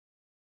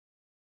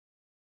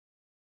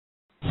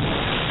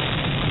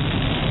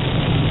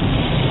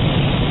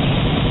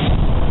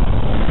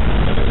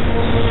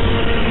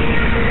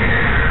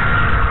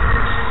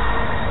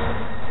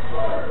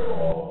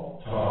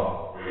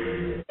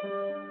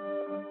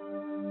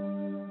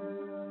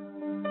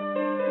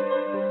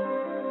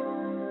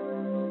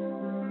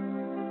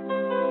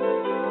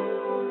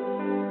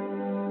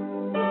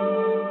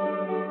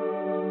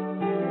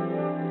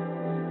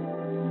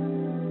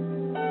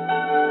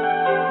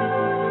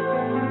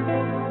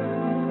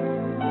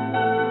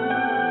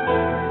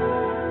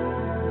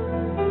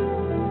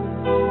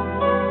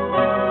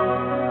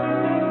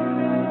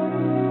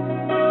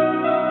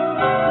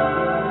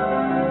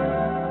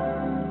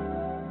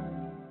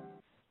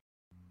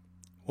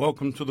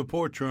Welcome to the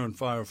Porch here on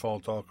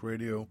Firefall Talk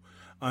Radio.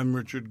 I'm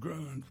Richard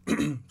Grund.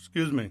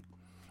 Excuse me.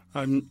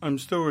 I'm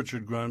still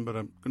Richard Grund, but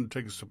I'm going to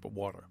take a sip of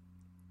water.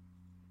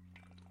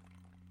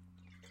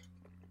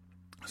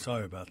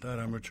 Sorry about that.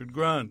 I'm Richard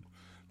Grund.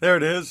 There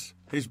it is.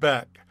 He's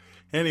back.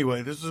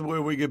 Anyway, this is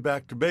where we get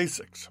back to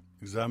basics.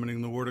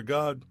 Examining the Word of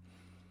God,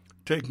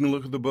 taking a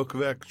look at the book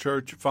of Acts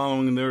Church,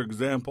 following their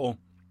example,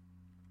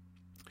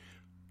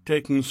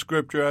 taking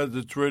Scripture as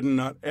it's written,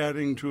 not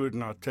adding to it,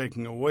 not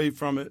taking away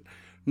from it,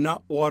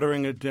 not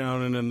watering it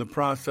down, and in the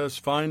process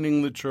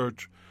finding the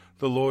church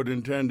the Lord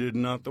intended,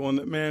 not the one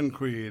that man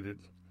created.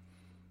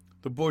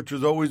 The Porch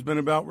has always been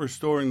about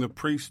restoring the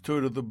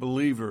priesthood of the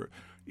believer,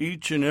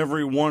 each and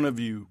every one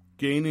of you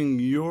gaining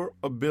your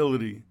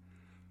ability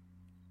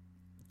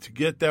to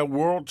get that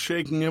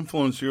world-shaking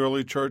influence the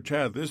early church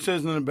had. This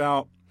isn't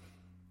about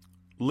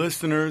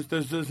listeners.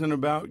 This isn't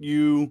about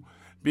you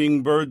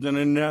being birds in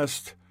a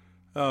nest.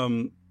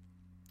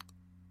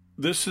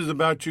 This is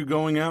about you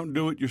going out and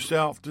do it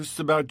yourself. This is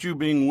about you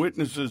being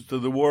witnesses to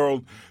the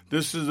world.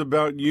 This is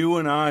about you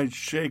and I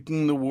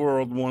shaking the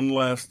world one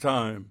last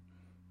time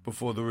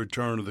before the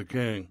return of the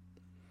King.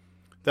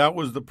 That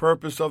was the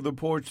purpose of the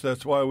Porch.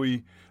 That's why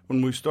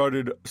when we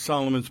started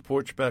Solomon's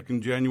Porch back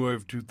in January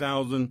of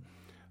 2000,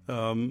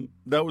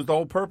 that was the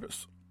whole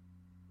purpose.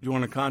 If you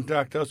want to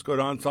contact us, go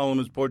to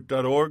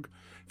onsolomonsporch.org.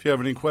 If you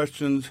have any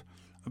questions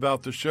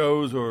about the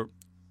shows, or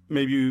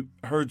maybe you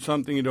heard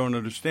something you don't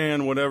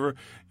understand, whatever,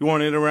 you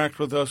want to interact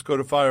with us, go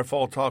to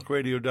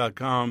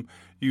firefalltalkradio.com.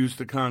 Use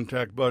the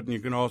contact button. You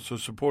can also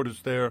support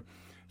us there.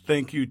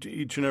 Thank you to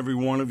each and every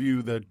one of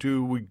you that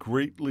do. We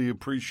greatly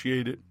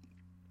appreciate it.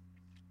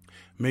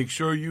 Make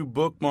sure you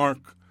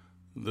bookmark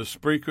the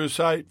Spreaker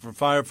site for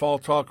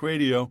Firefall Talk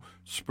Radio,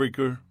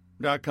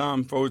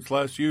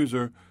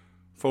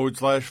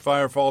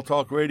 Spreaker.com/user/Firefall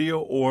Talk Radio,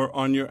 or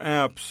on your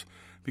apps.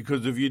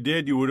 Because if you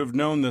did, you would have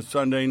known that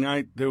Sunday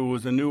night there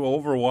was a new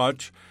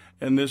Overwatch,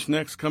 and this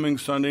next coming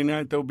Sunday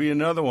night there'll be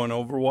another one.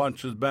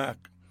 Overwatch is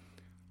back.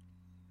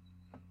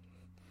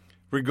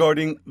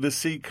 Regarding the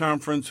C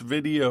Conference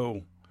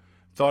video,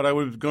 thought I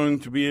was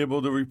going to be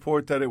able to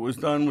report that it was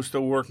done. We're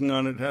still working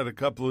on it. Had a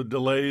couple of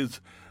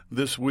delays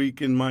this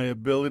week in my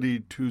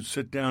ability to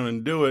sit down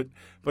and do it,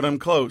 but I'm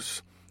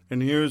close.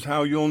 And here's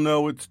how you'll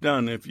know it's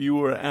done. If you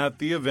were at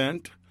the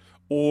event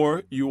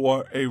or you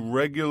are a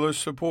regular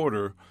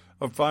supporter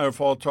of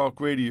Firefall Talk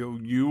Radio,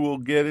 you will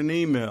get an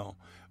email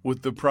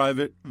with the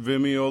private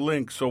Vimeo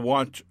link. So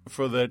watch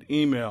for that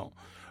email.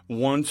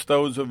 Once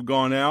those have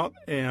gone out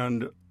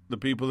and the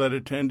people that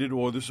attended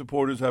or the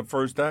supporters have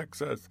first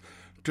access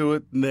to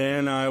it,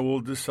 then I will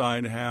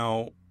decide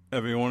how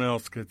everyone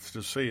else gets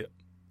to see it.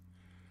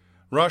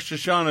 Rosh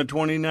Hashanah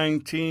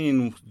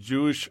 2019,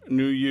 Jewish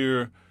New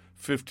Year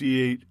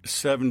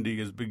 5870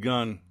 has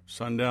begun.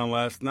 Sundown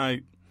last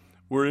night.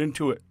 We're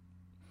into it.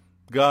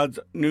 God's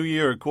new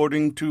year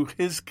according to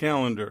his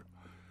calendar.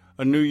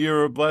 A new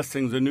year of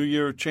blessings, a new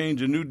year of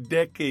change, a new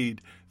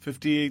decade,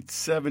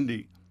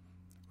 5870. I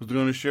was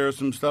going to share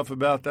some stuff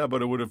about that,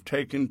 but it would have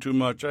taken too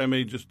much. I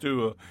may just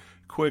do a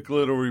quick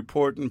little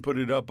report and put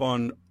it up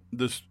on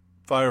this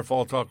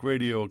Firefall Talk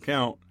Radio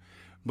account.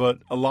 But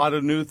a lot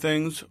of new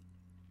things.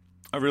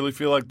 I really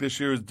feel like this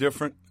year is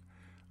different.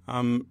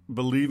 I'm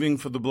believing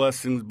for the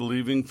blessings,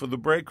 believing for the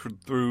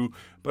breakthrough,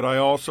 but I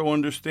also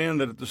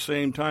understand that at the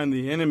same time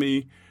the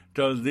enemy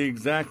does the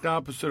exact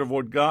opposite of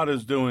what God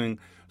is doing.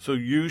 So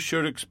you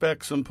should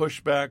expect some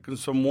pushback and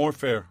some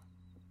warfare.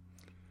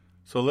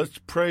 So let's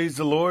praise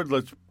the Lord.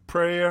 Let's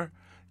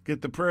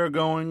get the prayer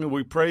going.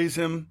 We praise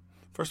him.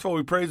 First of all,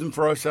 we praise him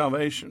for our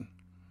salvation.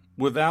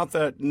 Without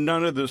that,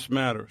 none of this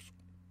matters.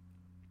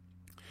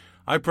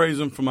 I praise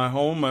him for my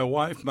home, my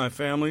wife, my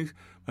family,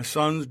 my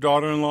sons,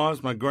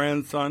 daughter-in-laws, my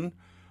grandson,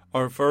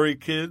 our furry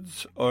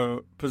kids,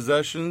 our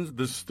possessions,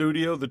 the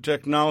studio, the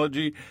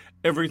technology,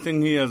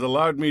 everything he has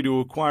allowed me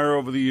to acquire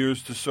over the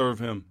years to serve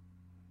him.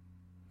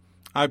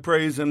 I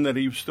praise him that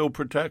he still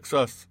protects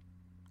us.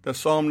 The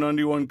Psalm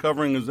 91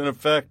 covering is in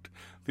effect.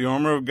 The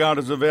armor of God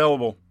is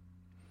available.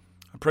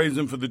 I praise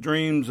him for the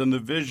dreams and the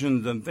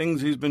visions and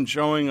things he's been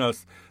showing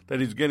us that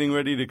he's getting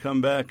ready to come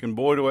back. And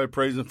boy, do I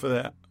praise him for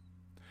that.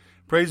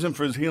 Praise him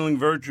for his healing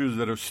virtues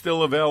that are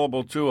still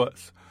available to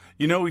us.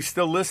 You know, he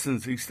still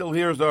listens. He still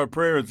hears our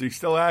prayers. He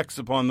still acts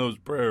upon those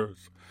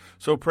prayers.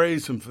 So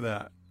praise him for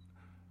that.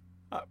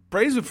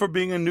 Praise him for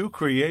being a new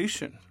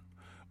creation.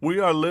 We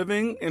are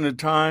living in a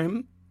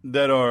time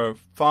that our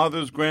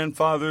fathers,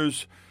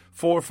 grandfathers,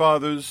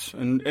 forefathers,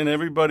 and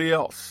everybody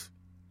else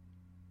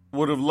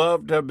would have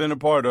loved to have been a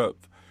part of.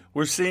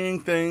 We're seeing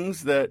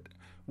things that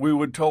we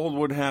were told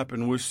would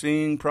happen. We're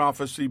seeing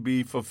prophecy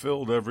be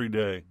fulfilled every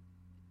day.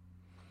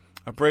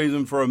 I praise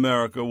him for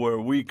America, where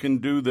we can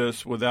do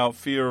this without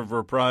fear of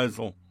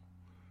reprisal.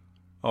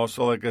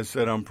 Also, like I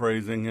said, I'm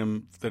praising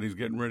him that he's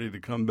getting ready to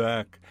come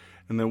back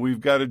and that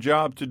we've got a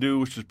job to do,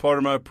 which is part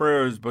of my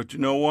prayers. But you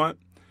know what?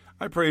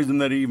 I praise him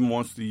that he even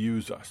wants to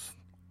use us.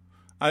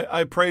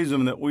 I praise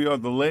him that we are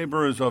the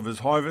laborers of his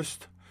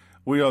harvest.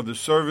 We are the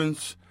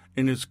servants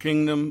in his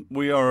kingdom.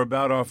 We are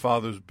about our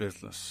Father's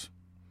business.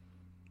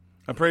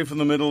 I pray for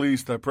the Middle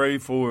East. I pray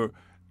for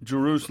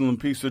Jerusalem,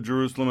 peace of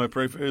Jerusalem. I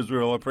pray for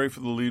Israel. I pray for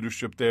the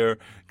leadership there,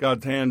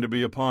 God's hand to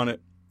be upon it,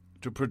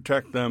 to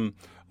protect them.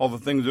 All the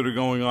things that are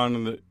going on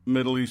in the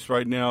Middle East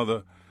right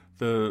now,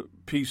 the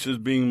pieces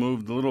being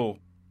moved, the little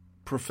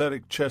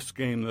prophetic chess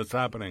game that's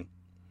happening.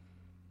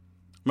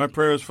 My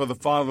prayers for the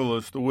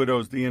fatherless, the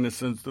widows, the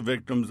innocents, the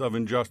victims of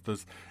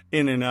injustice,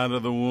 in and out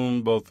of the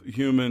womb, both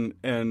human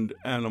and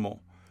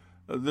animal.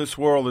 This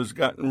world has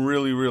gotten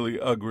really, really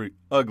ugly,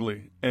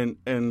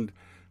 and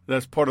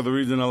that's part of the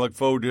reason I look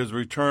forward to his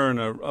return.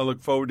 I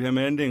look forward to him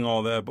ending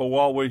all that. But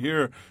while we're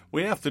here,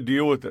 we have to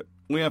deal with it.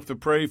 We have to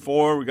pray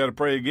for, we got to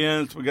pray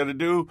against, we got to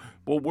do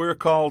what we're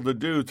called to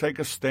do. Take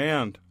a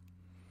stand.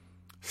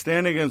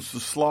 Stand against the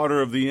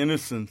slaughter of the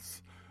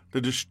innocents,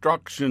 the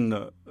destruction,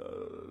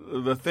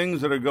 the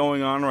things that are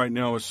going on right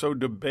now are so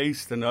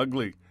debased and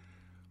ugly.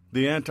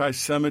 The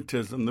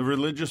anti-Semitism, the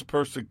religious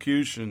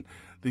persecution,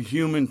 the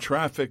human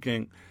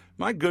trafficking.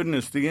 My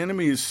goodness, the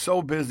enemy is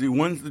so busy.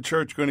 When's the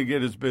church going to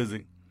get as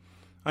busy?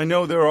 I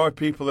know there are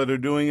people that are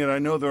doing it. I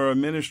know there are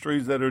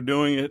ministries that are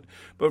doing it.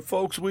 But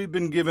folks, we've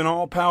been given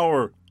all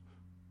power,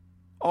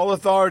 all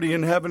authority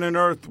in heaven and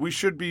earth. We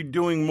should be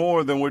doing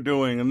more than we're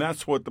doing. And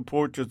that's what the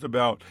Porch is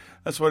about.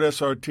 That's what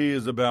SRT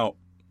is about.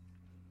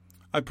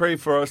 I pray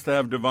for us to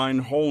have divine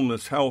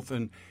wholeness, health,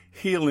 and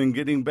healing,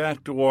 getting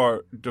back to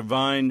our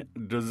divine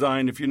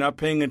design. If you're not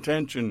paying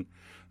attention,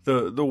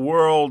 the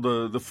world,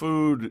 the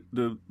food,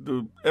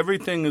 the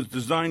everything is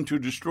designed to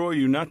destroy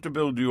you, not to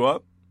build you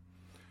up.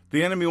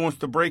 The enemy wants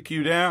to break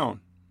you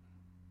down.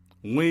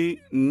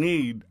 We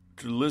need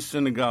to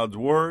listen to God's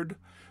word.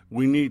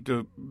 We need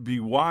to be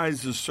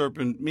wise as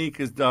serpent, meek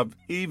as dove,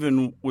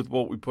 even with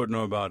what we put in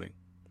our body.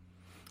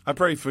 I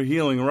pray for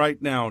healing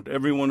right now to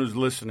everyone who's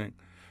listening,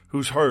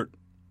 who's hurt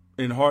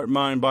in heart,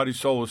 mind, body,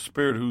 soul, or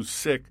spirit, who's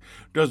sick,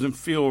 doesn't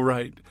feel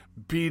right,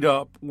 beat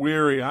up,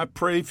 weary. I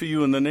pray for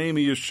you in the name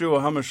of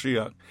Yeshua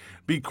HaMashiach.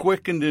 Be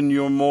quickened in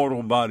your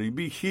mortal body.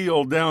 Be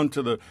healed down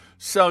to the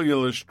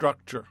cellular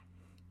structure.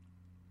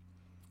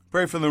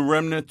 Pray for the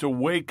remnant to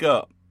wake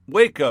up.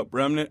 Wake up,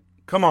 remnant.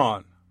 Come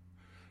on.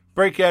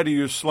 Break out of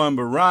your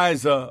slumber.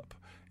 Rise up.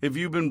 If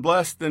you've been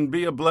blessed, then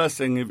be a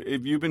blessing.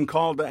 If you've been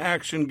called to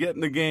action, get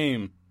in the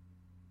game.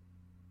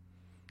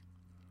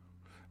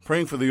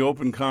 Praying for the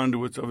open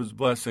conduits of his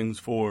blessings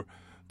for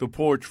the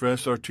Porch, for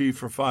SRT,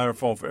 for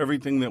Firefall, for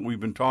everything that we've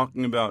been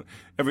talking about,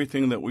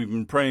 everything that we've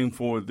been praying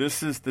for.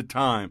 This is the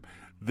time.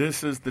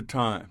 This is the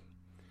time.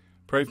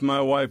 Pray for my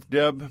wife,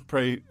 Deb.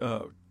 Pray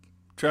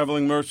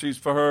traveling mercies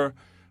for her,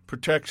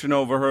 protection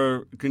over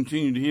her,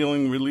 continued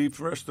healing, relief,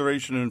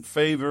 restoration, and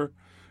favor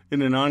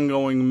in an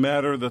ongoing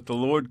matter that the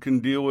Lord can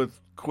deal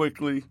with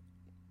quickly.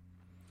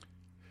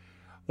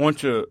 I want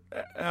to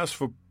ask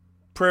for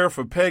prayer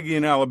for Peggy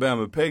in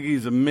Alabama. Peggy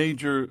is a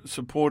major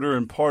supporter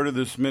and part of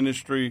this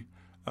ministry.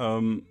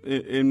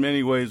 In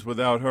many ways,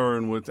 without her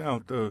and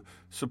without the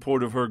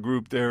support of her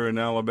group there in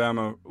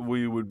Alabama,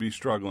 we would be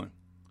struggling.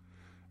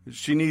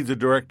 She needs a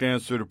direct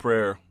answer to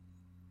prayer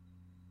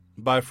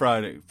by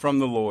Friday from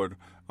the Lord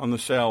on the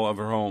sale of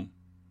her home.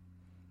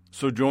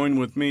 So join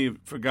with me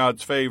for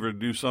God's favor to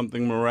do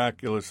something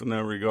miraculous in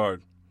that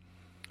regard.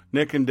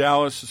 Nick in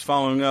Dallas is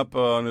following up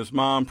on his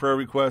mom prayer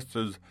request.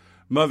 His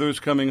mother's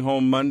coming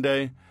home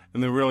Monday,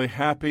 and they're really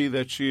happy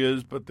that she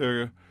is, but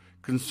they're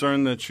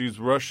concerned that she's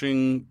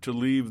rushing to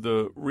leave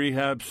the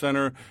rehab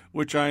center,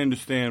 which I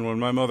understand. When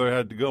my mother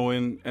had to go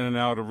in and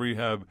out of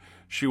rehab,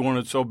 she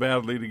wanted so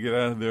badly to get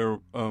out of there.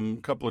 A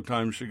couple of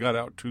times she got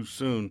out too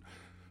soon.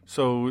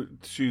 So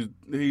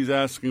he's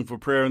asking for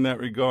prayer in that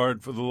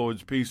regard for the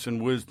Lord's peace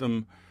and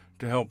wisdom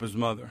to help his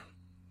mother.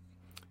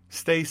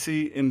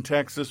 Stacy in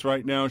Texas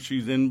right now,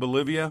 she's in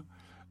Bolivia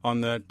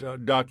on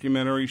that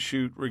documentary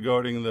shoot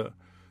regarding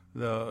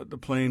the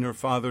plane her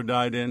father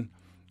died in.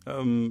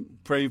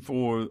 Pray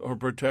for her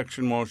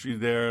protection while she's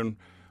there and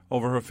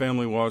over her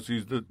family while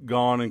she's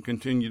gone, and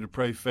continue to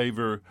pray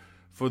favor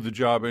for the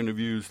job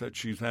interviews that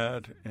she's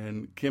had.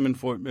 And Kim in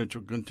Fort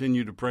Mitchell,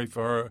 continue to pray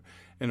for her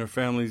and her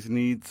family's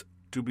needs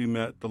to be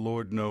met. The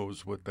Lord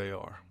knows what they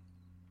are.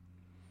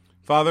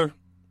 Father,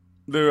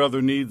 there are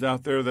other needs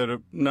out there that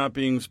are not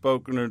being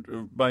spoken or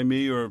by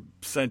me or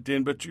sent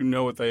in, but you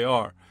know what they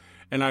are.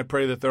 And I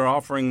pray that they're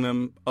offering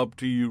them up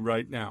to you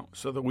right now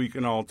so that we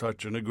can all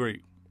touch and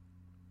agree.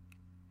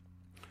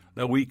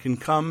 That we can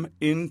come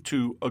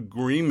into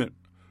agreement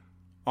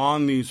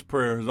on these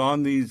prayers,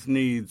 on these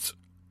needs.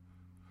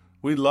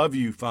 We love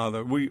you,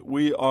 Father.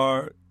 We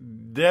are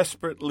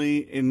desperately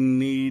in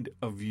need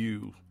of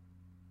you.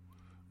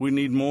 We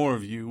need more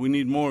of you. We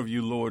need more of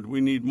you, Lord.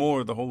 We need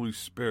more of the Holy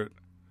Spirit.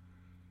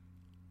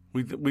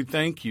 We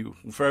thank you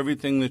for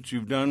everything that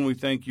you've done. We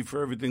thank you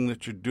for everything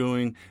that you're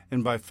doing.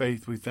 And by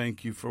faith, we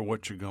thank you for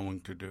what you're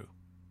going to do.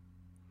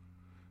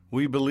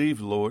 We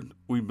believe, Lord.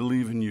 We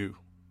believe in you.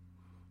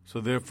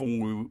 So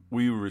therefore,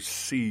 we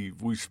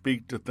receive. We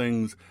speak to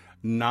things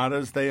not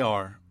as they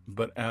are,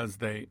 but as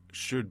they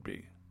should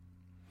be.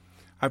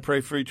 I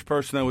pray for each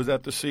person that was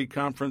at the Seek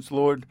Conference,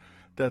 Lord,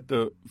 that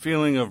the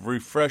feeling of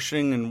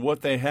refreshing and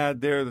what they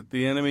had there, that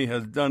the enemy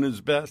has done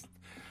his best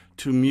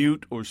to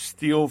mute or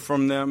steal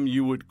from them.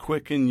 You would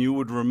quicken, you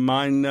would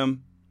remind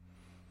them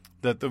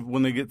that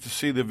when they get to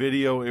see the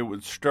video, it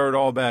would stir it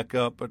all back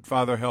up. But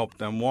Father, help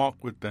them,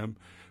 walk with them,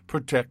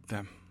 protect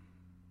them.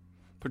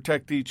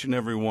 Protect each and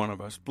every one of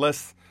us.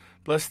 Bless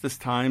this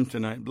time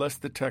tonight. Bless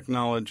the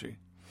technology.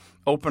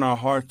 Open our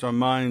hearts, our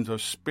minds, our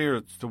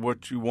spirits to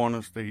what you want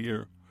us to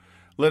hear.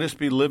 Let us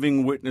be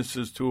living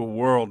witnesses to a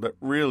world that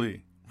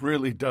really,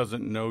 really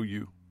doesn't know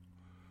you.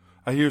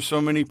 I hear so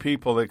many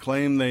people that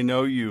claim they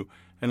know you,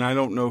 and I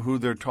don't know who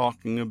they're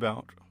talking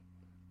about.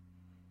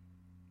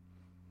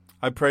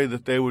 I pray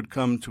that they would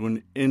come to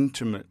an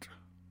intimate,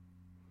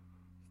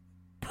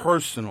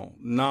 personal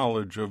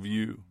knowledge of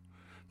you,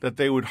 that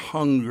they would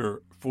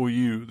hunger for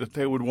you, that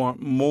they would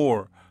want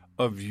more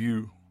of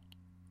you.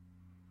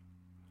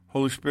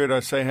 Holy Spirit,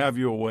 I say, have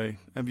your way.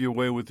 Have your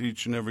way with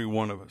each and every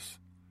one of us.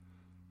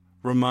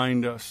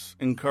 Remind us,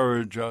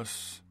 encourage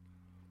us,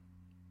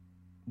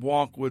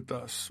 walk with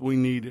us. We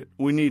need it.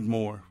 We need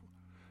more.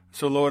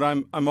 So, Lord,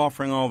 I'm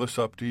offering all this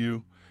up to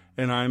you,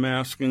 and I'm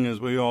asking, as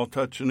we all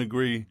touch and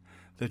agree,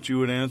 that you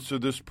would answer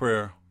this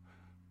prayer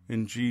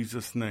in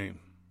Jesus' name.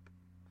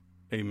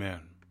 Amen.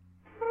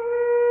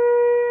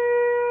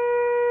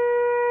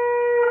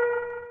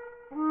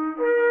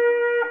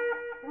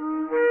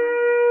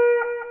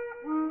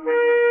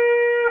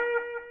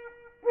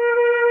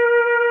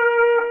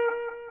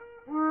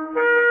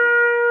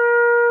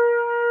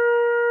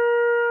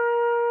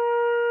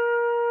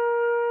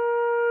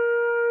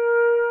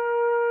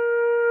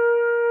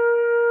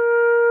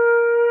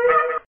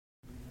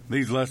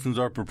 These lessons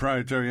are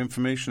proprietary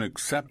information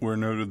except where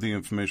noted the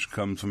information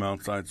comes from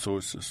outside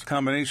sources. The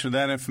combination of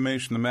that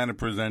information, the matter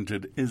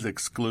presented, is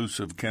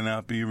exclusive,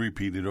 cannot be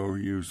repeated or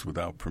used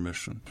without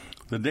permission.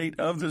 The date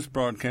of this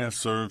broadcast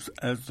serves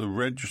as the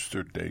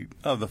registered date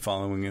of the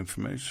following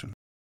information.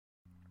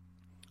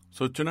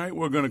 So tonight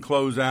we're going to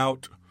close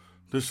out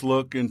this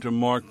look into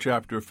Mark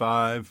chapter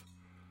 5,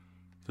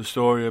 the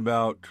story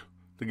about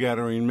the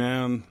Gadarene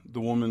man,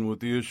 the woman with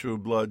the issue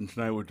of blood, and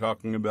tonight we're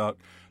talking about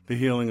the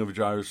healing of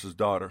Jairus'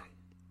 daughter.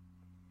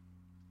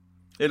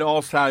 It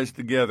all ties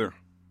together.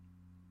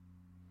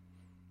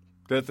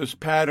 That this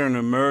pattern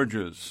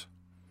emerges.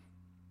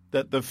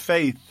 That the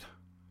faith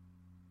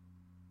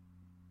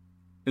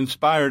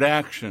inspired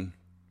action.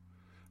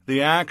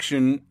 The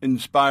action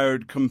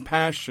inspired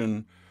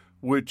compassion,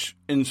 which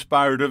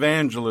inspired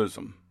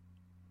evangelism.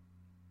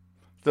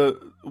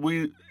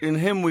 In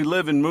him we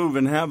live and move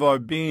and have our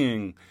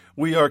being.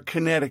 We are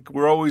kinetic.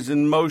 We're always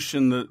in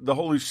motion. The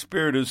Holy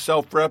Spirit is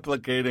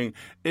self-replicating.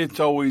 It's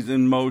always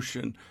in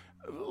motion.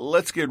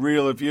 Let's get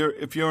real. If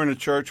you're in a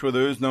church where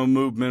there is no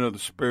movement of the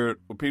Spirit,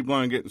 where people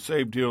aren't getting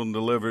saved, healed, and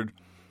delivered,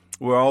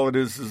 where all it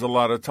is a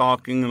lot of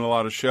talking and a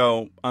lot of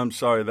show, I'm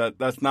sorry,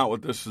 that's not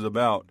what this is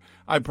about.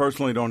 I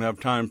personally don't have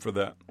time for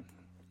that.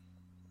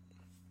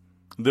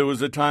 There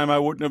was a time I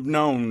wouldn't have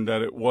known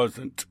that it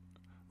wasn't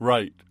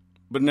right,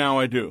 but now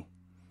I do.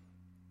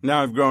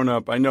 Now I've grown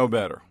up. I know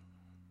better.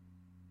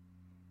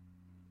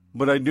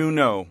 But I do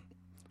know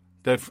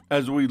that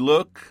as we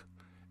look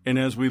and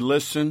as we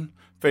listen,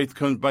 faith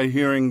comes by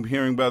hearing,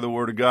 hearing by the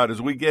word of God.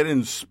 As we get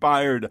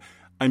inspired,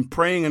 I'm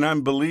praying and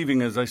I'm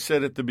believing, as I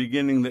said at the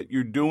beginning, that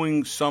you're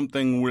doing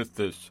something with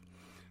this,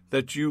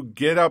 that you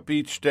get up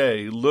each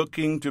day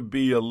looking to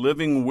be a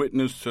living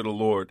witness to the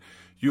Lord.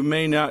 You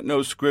may not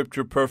know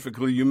Scripture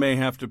perfectly. You may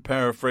have to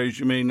paraphrase.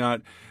 You may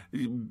not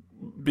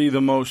be the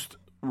most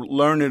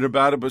learned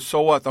about it, but so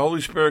what? The Holy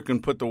Spirit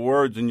can put the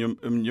words in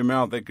your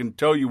mouth. They can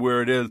tell you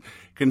where it is,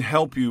 can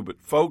help you.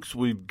 But folks,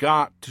 we've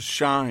got to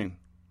shine.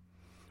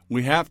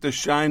 We have to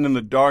shine in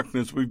the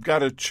darkness. We've got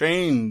to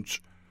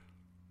change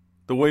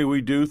the way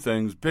we do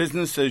things.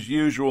 Business as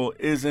usual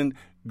isn't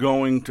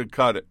going to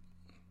cut it.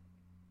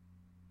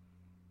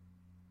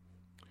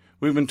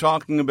 We've been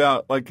talking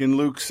about, like in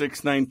Luke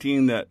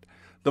 6:19, that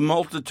the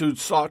multitude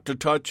sought to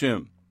touch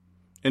him.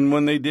 And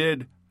when they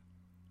did,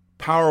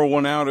 power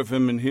went out of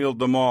him and healed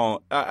them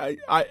all. I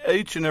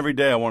each and every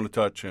day I want to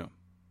touch him.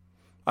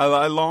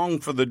 I long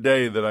for the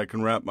day that I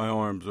can wrap my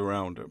arms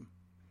around him.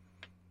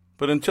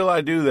 But until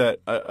I do that,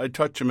 I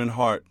touch him in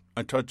heart.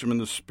 I touch him in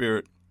the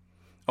spirit.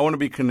 I want to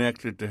be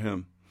connected to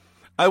him.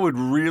 I would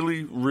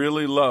really,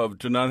 really love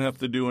to not have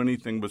to do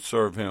anything but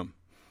serve him.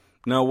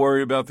 Not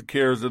worry about the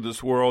cares of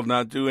this world,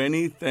 not do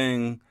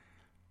anything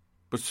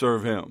but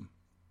serve him.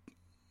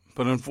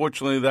 But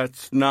unfortunately,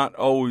 that's not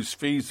always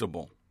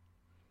feasible.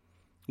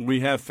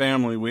 We have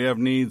family, we have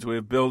needs, we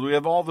have bills, we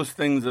have all those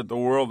things that the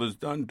world has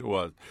done to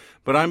us.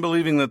 But I'm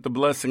believing that the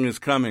blessing is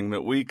coming,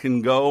 that we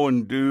can go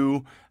and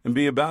do and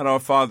be about our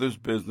Father's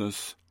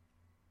business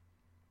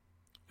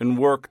and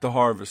work the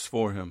harvest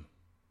for him.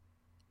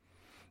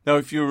 Now,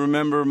 if you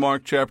remember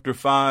Mark chapter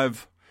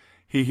 5,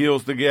 he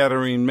heals the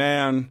Gadarene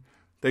man.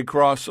 They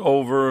cross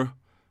over.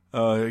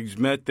 He's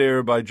met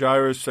there by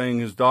Jairus, saying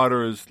his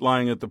daughter is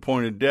lying at the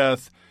point of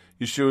death.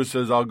 Yeshua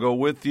says, I'll go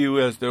with you.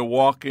 As they're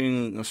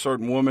walking, a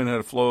certain woman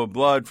had a flow of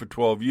blood for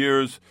 12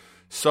 years,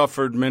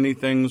 suffered many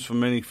things from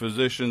many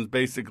physicians.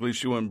 Basically,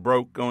 she went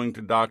broke going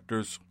to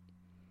doctors,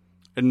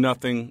 and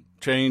nothing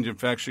changed. In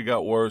fact, she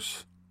got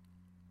worse.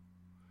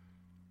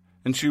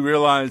 And she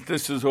realized,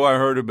 this is who I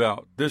heard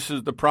about. This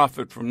is the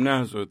prophet from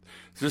Nazareth.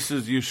 This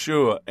is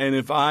Yeshua. And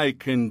if I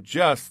can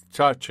just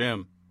touch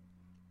him.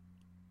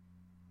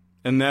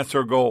 And that's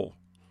her goal.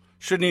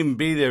 Shouldn't even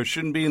be there.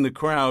 Shouldn't be in the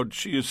crowd.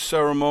 She is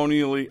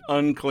ceremonially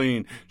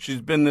unclean.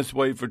 She's been this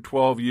way for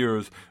 12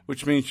 years,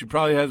 which means she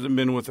probably hasn't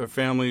been with her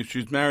family. If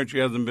she's married, she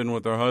hasn't been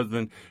with her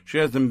husband. She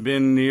hasn't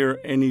been near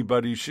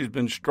anybody. She's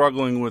been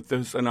struggling with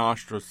this and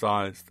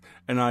ostracized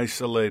and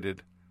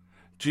isolated.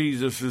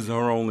 Jesus is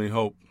her only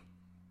hope.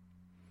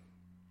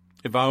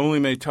 If I only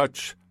may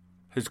touch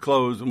his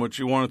clothes, and what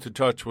she wanted to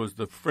touch was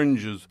the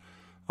fringes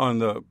on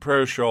the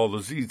prayer shawl, the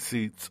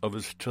tzitzits of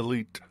his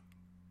talit.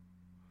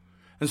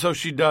 And so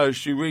she does.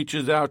 She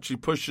reaches out, she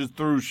pushes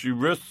through, she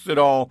risks it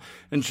all,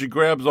 and she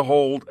grabs a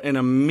hold, and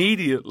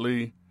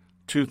immediately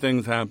two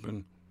things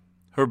happen.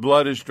 Her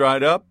blood is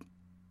dried up,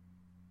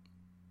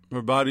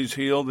 her body's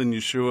healed, and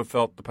Yeshua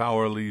felt the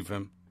power leave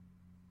him.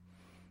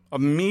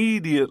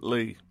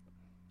 Immediately,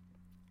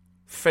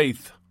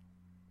 faith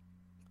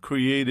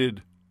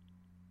created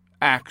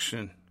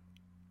action.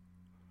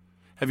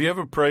 Have you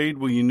ever prayed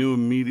where you knew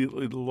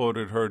immediately the Lord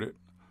had heard it?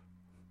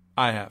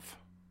 I have.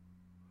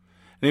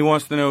 And he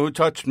wants to know, who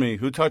touched me?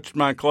 Who touched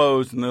my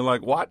clothes? And they're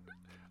like, what?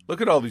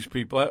 Look at all these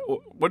people.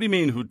 What do you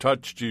mean, who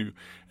touched you?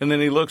 And then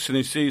he looks and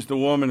he sees the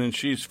woman, and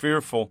she's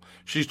fearful.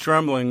 She's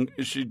trembling.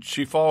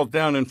 She falls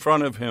down in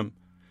front of him.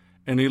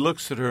 And he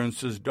looks at her and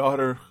says,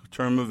 daughter,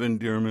 term of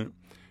endearment,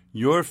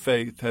 your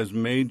faith has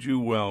made you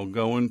well.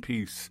 Go in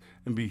peace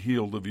and be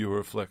healed of your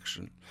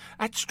affliction.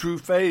 That's true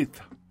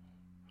faith.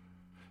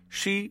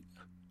 She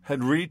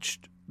had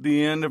reached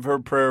the end of her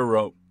prayer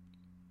rope.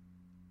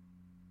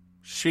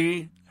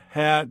 She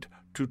had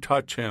to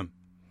touch him.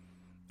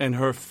 And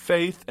her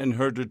faith and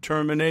her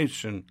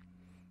determination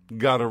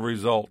got a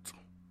result.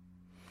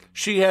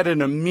 She had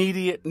an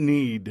immediate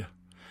need.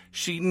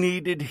 She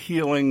needed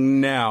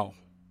healing now.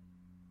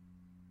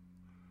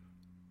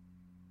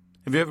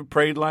 Have you ever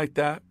prayed like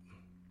that?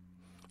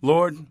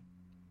 Lord,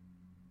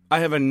 I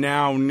have a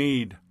now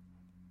need.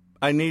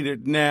 I need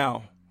it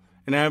now.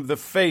 And I have the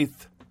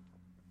faith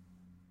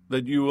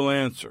that you will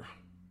answer.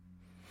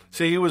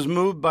 See, he was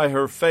moved by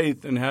her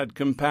faith and had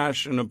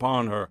compassion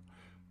upon her.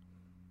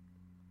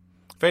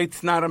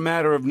 Faith's not a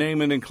matter of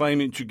naming and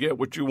claiming to get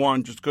what you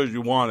want just because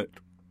you want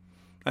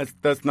it.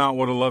 That's not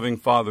what a loving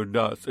father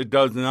does. It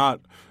does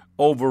not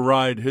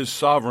override his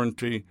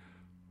sovereignty.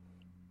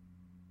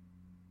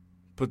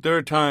 But there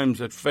are times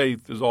that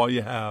faith is all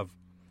you have.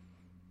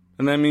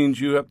 And that means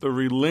you have to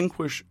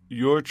relinquish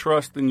your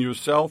trust in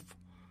yourself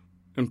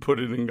and put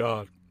it in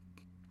God.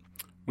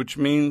 Which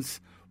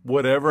means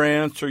whatever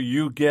answer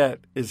you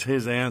get is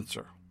his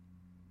answer.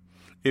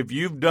 If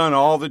you've done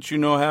all that you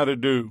know how to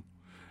do,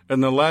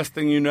 and the last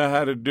thing you know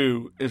how to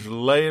do is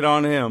lay it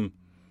on him,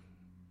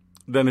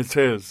 then it's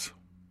his.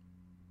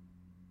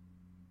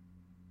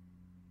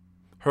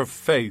 Her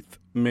faith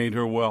made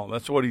her well.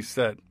 That's what he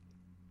said.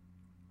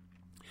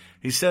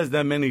 He says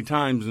that many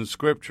times in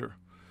Scripture.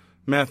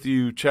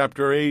 Matthew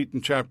chapter 8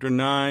 and chapter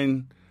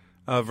 9,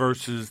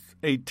 verses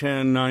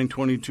 8:10,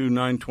 9:22,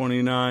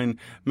 9:29,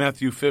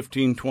 Matthew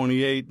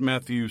 15:28,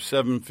 Matthew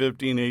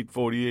 7:15,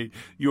 8:48.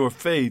 Your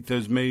faith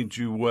has made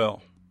you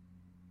well.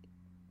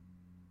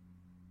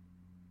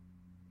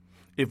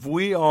 If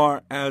we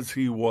are as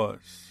he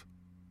was,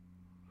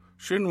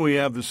 shouldn't we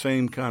have the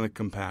same kind of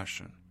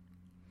compassion?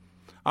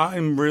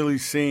 I'm really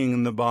seeing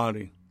in the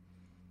body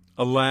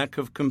a lack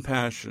of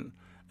compassion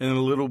and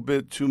a little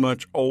bit too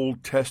much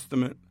Old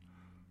Testament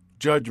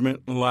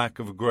judgment and lack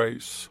of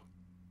grace.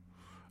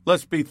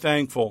 Let's be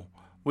thankful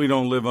we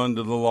don't live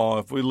under the law.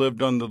 If we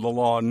lived under the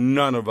law,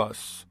 none of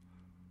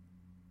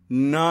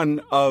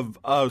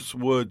us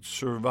would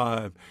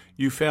survive.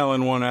 You fail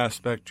in one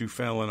aspect, you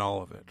fail in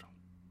all of it.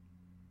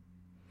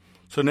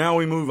 So now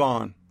we move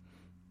on.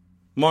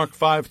 Mark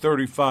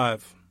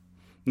 5:35.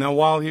 Now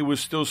while he was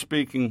still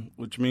speaking,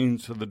 which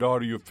means to the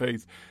daughter, your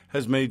faith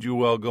has made you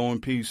well, go in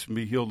peace and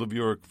be healed of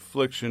your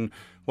affliction.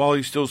 While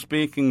he's still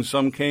speaking,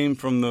 some came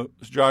from the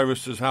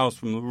Jairus' house,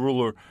 from the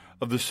ruler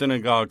of the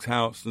synagogue's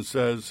house, and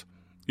says,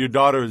 your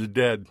daughter is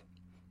dead.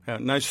 Yeah,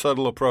 nice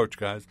subtle approach,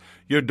 guys.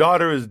 Your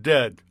daughter is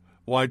dead.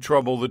 Why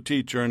trouble the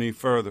teacher any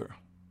further?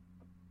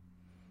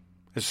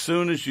 As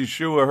soon as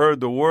Yeshua heard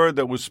the word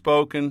that was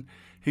spoken,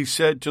 he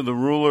said to the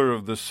ruler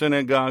of the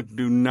synagogue,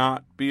 do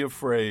not be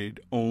afraid,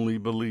 only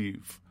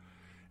believe.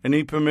 And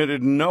he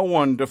permitted no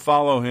one to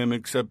follow him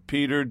except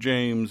Peter,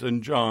 James,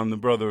 and John, the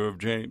brother of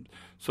James.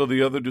 So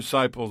the other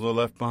disciples are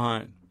left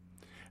behind.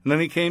 And then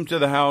he came to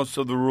the house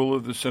of the ruler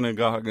of the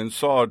synagogue and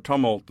saw a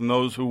tumult and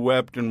those who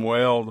wept and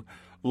wailed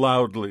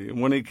loudly.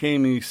 And when he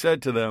came, he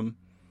said to them,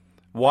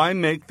 why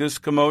make this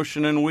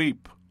commotion and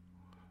weep?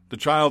 The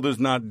child is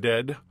not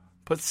dead,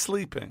 but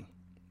sleeping.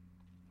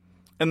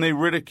 And they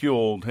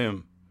ridiculed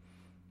him.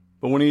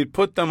 But when he had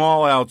put them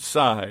all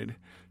outside,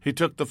 he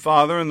took the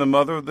father and the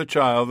mother of the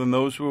child and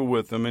those who were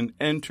with him and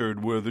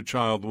entered where the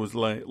child was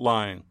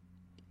lying.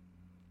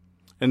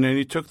 And then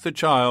he took the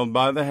child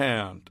by the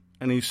hand,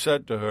 and he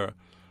said to her,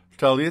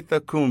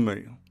 Talitha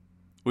Kumi,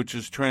 which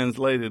is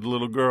translated,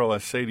 little girl, I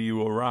say to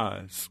you,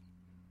 arise.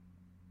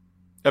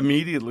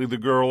 Immediately the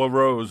girl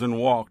arose and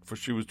walked, for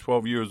she was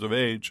 12 years of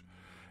age,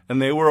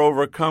 and they were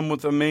overcome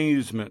with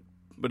amazement.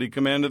 But he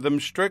commanded them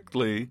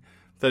strictly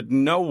that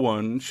no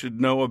one should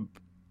know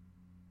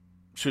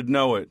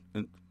it,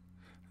 and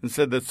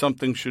said that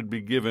something should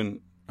be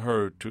given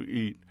her to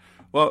eat.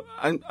 Well,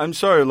 I'm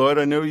sorry, Lord,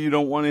 I know you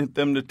don't want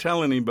them to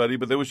tell anybody,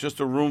 but there was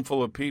just a room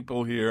full of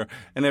people here,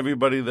 and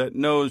everybody that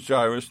knows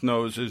Jairus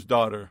knows his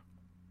daughter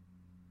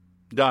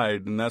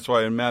died, and that's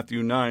why in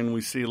Matthew 9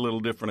 we see a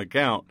little different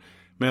account.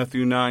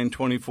 Matthew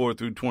 9:24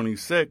 through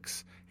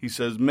 26, he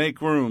says,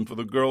 "Make room, for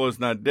the girl is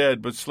not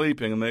dead, but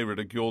sleeping," and they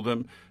ridiculed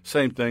him.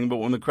 Same thing, but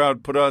when the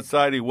crowd put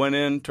outside, he went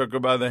in, took her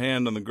by the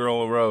hand, and the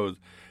girl arose.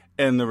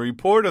 And the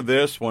report of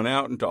this went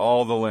out into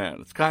all the land.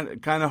 It's kind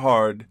of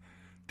hard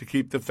to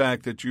keep the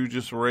fact that you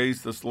just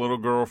raised this little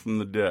girl from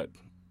the dead.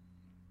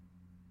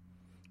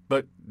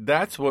 But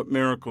that's what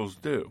miracles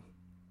do.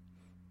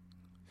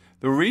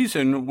 The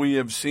reason we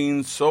have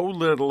seen so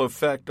little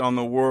effect on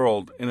the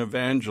world in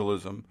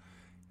evangelism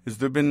is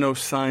there have been no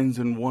signs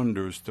and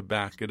wonders to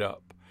back it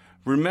up.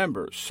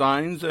 Remember,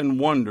 signs and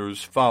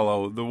wonders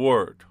follow the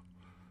Word.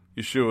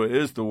 Yeshua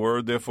is the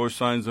Word, therefore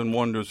signs and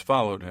wonders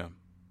followed him.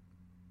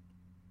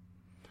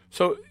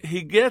 So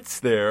he gets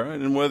there,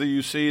 and whether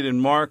you see it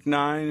in Mark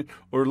 9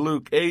 or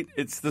Luke 8,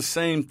 it's the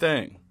same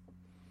thing.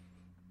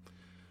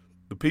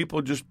 The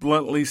people just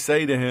bluntly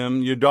say to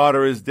him, "Your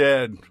daughter is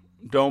dead.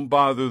 Don't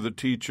bother the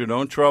teacher.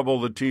 Don't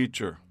trouble the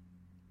teacher."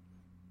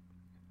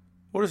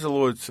 What does the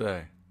Lord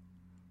say?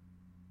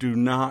 Do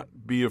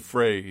not be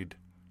afraid,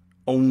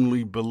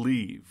 only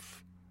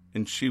believe,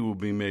 and she will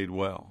be made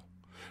well.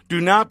 Do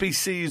not be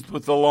seized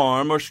with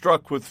alarm or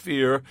struck with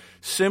fear.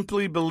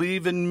 Simply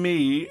believe in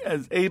me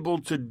as able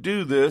to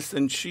do this,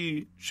 and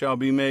she shall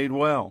be made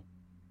well.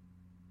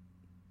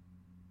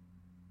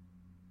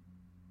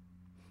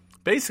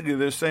 Basically,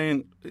 they're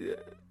saying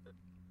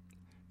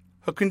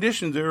her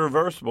condition's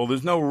irreversible.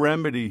 There's no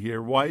remedy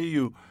here. Why are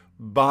you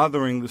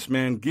bothering this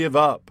man? Give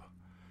up.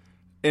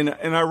 And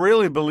I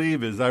really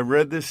believe, as I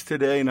read this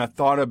today and I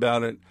thought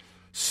about it,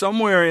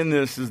 somewhere in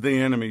this is the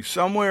enemy.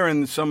 Somewhere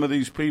in some of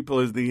these people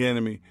is the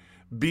enemy,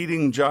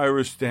 beating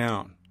Jairus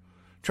down,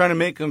 trying to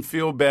make him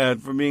feel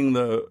bad for being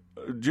the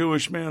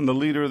Jewish man, the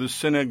leader of the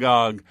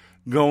synagogue,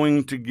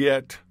 going to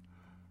get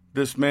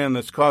this man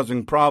that's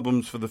causing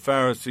problems for the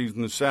Pharisees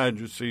and the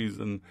Sadducees.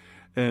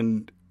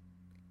 And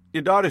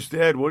your daughter's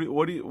dead.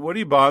 What are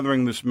you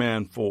bothering this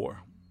man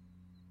for?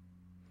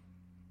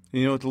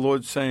 And you know what the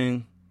Lord's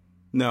saying?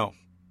 No.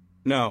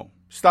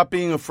 Stop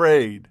being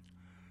afraid.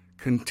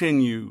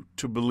 Continue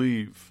to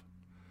believe.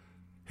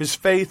 His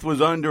faith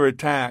was under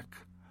attack.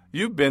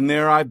 You've been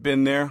there. I've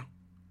been there.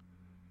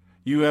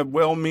 You have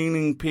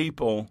well-meaning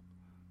people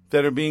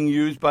that are being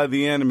used by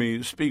the enemy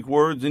to speak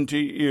words into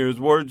your ears,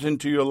 words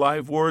into your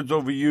life, words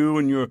over you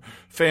and your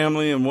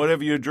family and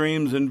whatever your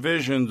dreams and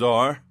visions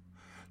are.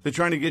 They're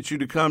trying to get you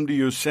to come to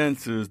your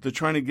senses. They're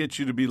trying to get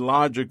you to be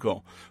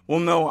logical. Well,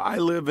 no, I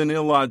live an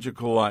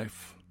illogical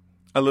life.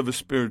 I live a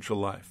spiritual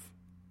life.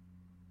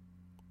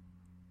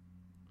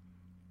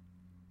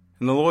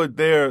 And the Lord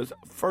there,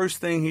 first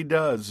thing he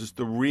does is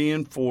to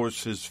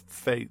reinforce his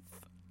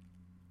faith.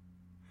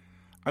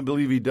 I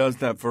believe he does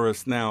that for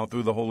us now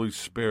through the Holy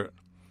Spirit.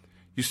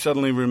 You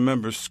suddenly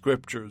remember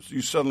scriptures.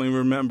 You suddenly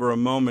remember a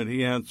moment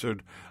he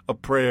answered a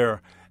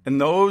prayer. And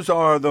those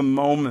are the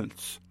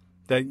moments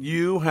that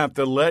you have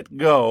to let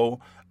go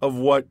of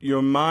what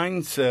your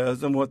mind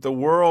says and what the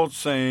world's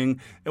saying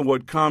and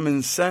what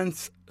common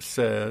sense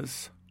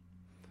says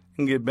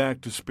and get back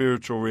to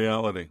spiritual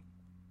reality.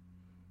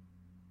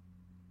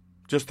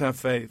 Just have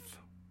faith.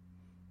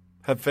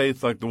 Have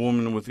faith like the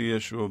woman with the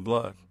issue of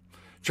blood.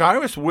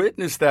 Jairus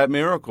witnessed that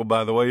miracle,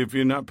 by the way. If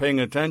you're not paying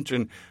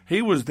attention,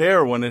 he was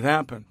there when it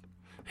happened.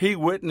 He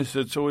witnessed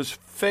it, so his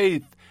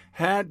faith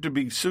had to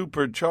be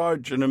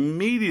supercharged, and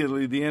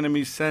immediately the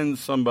enemy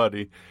sends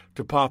somebody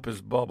to pop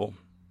his bubble.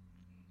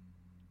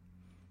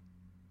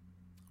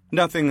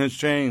 Nothing has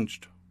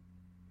changed.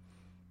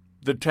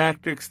 The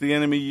tactics the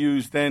enemy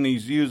used then,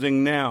 he's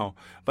using now.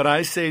 But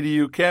I say to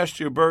you, cast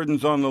your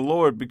burdens on the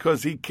Lord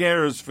because he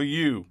cares for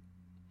you.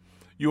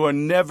 You are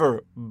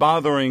never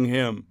bothering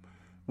him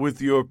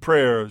with your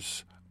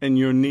prayers and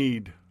your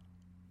need.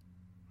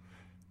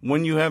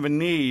 When you have a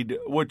need,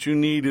 what you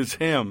need is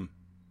him.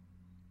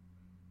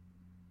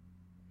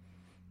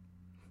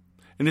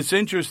 And it's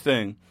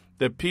interesting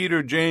that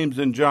Peter, James,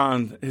 and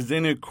John, his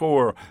inner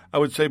core, I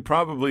would say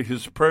probably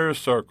his prayer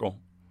circle,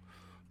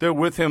 they're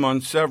with him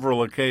on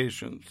several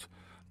occasions.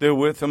 They're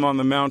with him on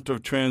the Mount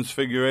of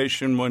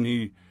Transfiguration when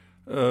he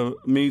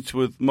meets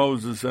with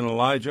Moses and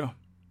Elijah.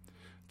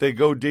 They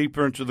go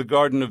deeper into the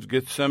Garden of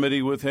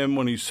Gethsemane with him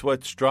when he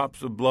sweats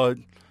drops of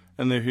blood,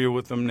 and they're here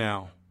with him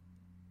now.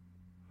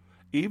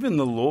 Even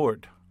the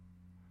Lord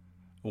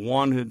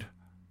wanted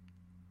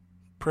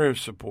prayer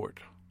support.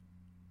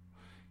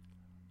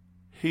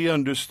 He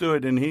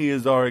understood, and he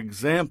is our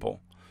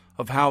example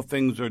of how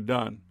things are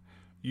done.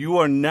 You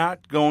are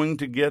not going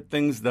to get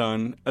things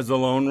done as a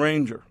lone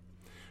ranger.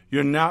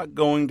 You're not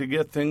going to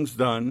get things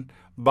done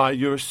by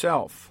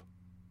yourself.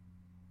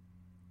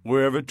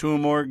 Wherever two or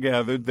more are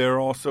gathered, there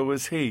also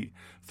is he.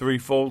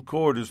 Threefold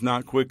cord is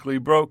not quickly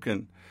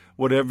broken.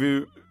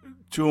 Whatever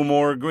two or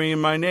more agree in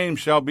my name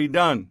shall be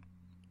done.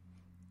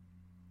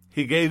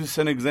 He gave us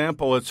an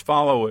example. Let's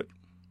follow it.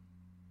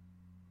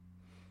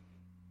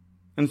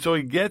 And so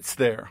he gets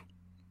there.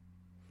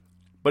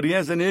 But he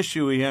has an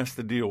issue he has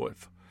to deal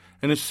with.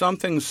 And it's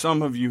something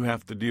some of you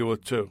have to deal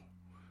with too.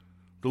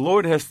 The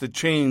Lord has to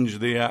change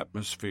the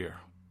atmosphere.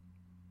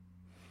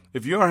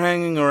 If you're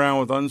hanging around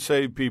with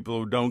unsaved people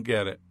who don't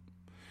get it,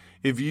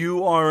 if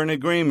you are in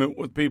agreement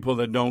with people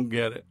that don't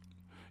get it,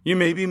 you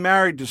may be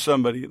married to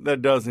somebody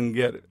that doesn't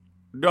get it.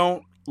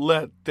 Don't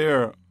let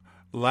their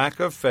lack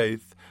of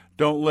faith,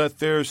 don't let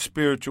their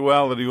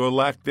spirituality or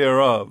lack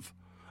thereof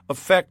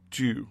affect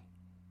you.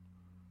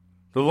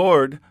 The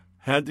Lord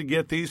had to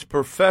get these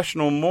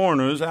professional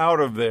mourners out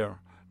of there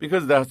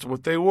because that's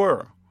what they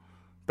were.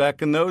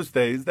 Back in those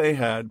days, they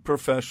had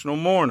professional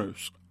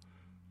mourners.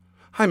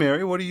 Hi,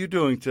 Mary, what are you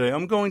doing today?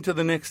 I'm going to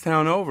the next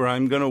town over.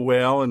 I'm going to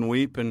wail and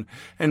weep and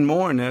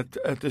mourn at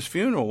this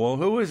funeral. Well,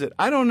 who is it?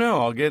 I don't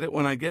know. I'll get it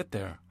when I get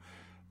there.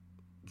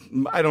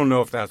 I don't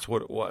know if that's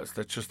what it was.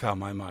 That's just how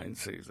my mind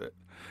sees it.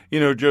 You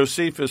know,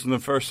 Josephus in the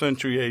 1st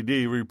century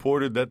A.D.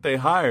 reported that they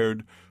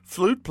hired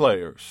flute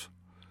players.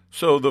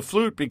 So the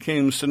flute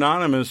became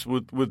synonymous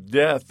with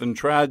death and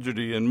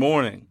tragedy and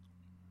mourning.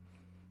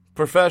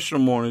 Professional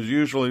mourners,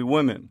 usually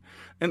women.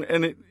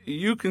 And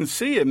you can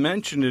see it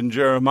mentioned in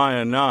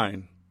Jeremiah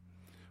 9,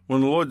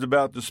 when the Lord's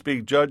about to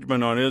speak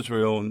judgment on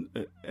Israel,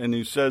 and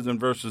he says in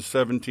verses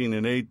 17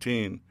 and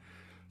 18,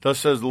 thus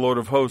says the Lord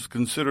of hosts,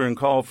 consider and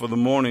call for the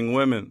mourning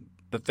women,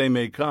 that they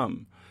may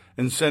come,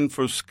 and send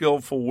for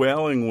skillful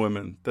wailing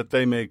women, that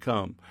they may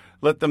come.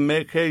 Let them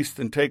make haste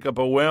and take up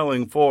a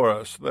wailing for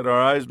us, that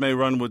our eyes may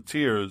run with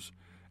tears,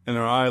 and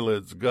our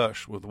eyelids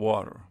gush with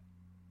water.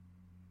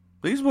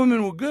 These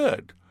women were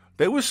good.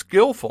 They were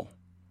skillful.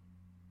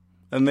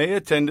 And they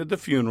attended the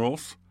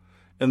funerals,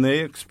 and they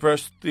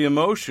expressed the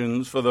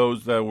emotions for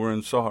those that were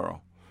in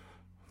sorrow.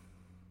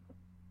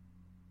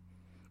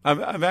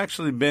 I've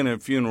actually been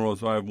at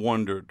funerals where I've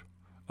wondered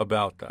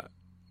about that.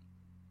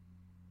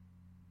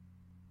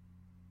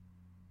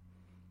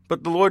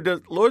 But the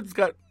Lord's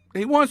got,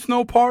 he wants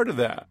no part of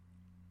that.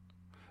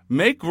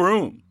 Make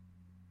room.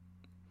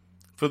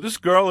 For this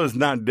girl is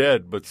not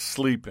dead, but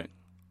sleeping.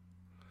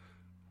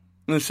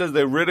 And it says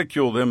they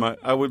ridiculed him.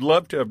 I would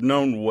love to have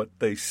known what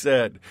they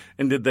said.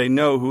 And did they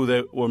know who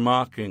they were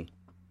mocking?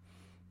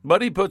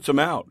 But he puts them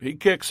out. He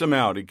kicks them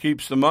out. He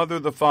keeps the mother,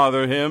 the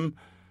father, him,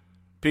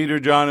 Peter,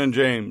 John, and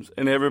James.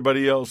 And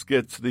everybody else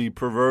gets the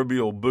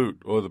proverbial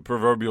boot or the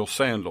proverbial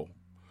sandal.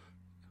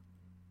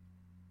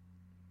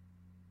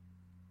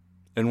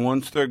 And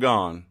once they're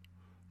gone,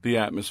 the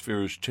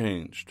atmosphere is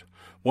changed.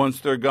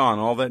 Once they're gone,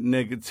 all that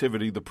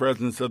negativity, the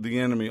presence of the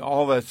enemy,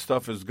 all that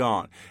stuff is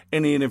gone.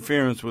 Any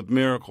interference with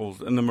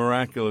miracles and the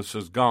miraculous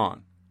is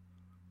gone.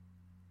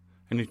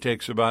 And he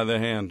takes her by the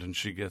hand and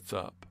she gets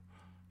up.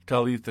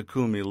 Talitha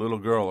Kumi, little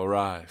girl,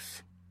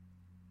 arise.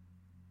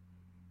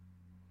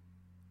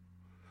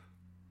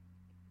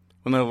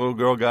 When that little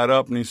girl got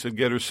up and he said,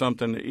 get her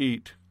something to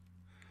eat,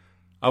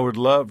 I would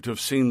love to have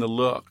seen the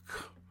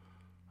look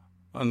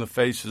on the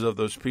faces of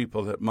those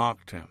people that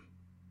mocked him.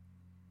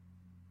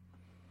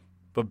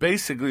 But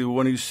basically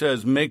when he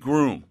says, make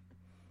room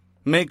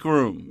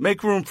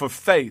for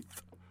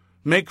faith,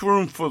 make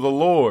room for the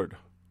Lord.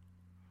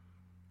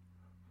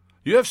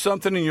 You have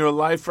something in your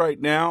life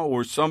right now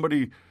where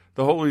somebody,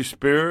 the Holy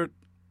Spirit,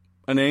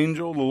 an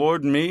angel, the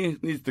Lord, me,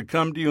 needs to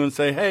come to you and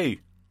say, hey,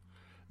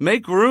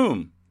 make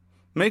room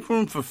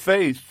for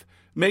faith,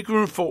 make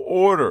room for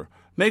order,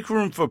 make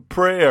room for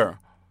prayer.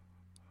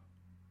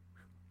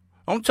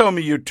 Don't tell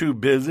me you're too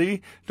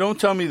busy. Don't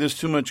tell me there's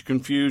too much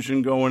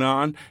confusion going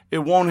on. It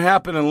won't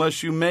happen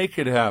unless you make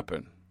it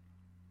happen.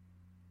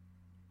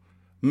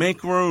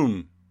 Make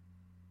room.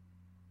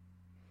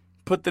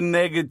 Put the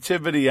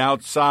negativity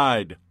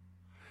outside.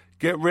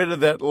 Get rid of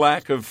that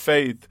lack of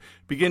faith.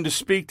 Begin to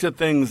speak to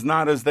things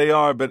not as they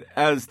are, but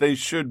as they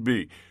should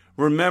be.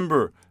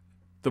 Remember,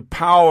 the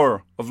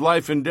power of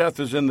life and death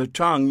is in the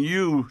tongue.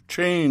 You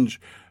change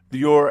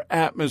your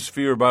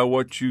atmosphere by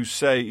what you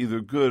say, either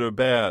good or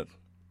bad.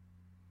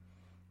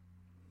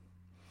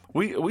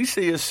 We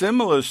see a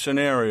similar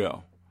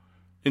scenario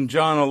in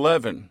John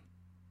 11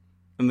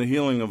 in the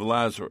healing of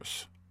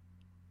Lazarus.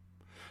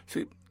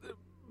 See,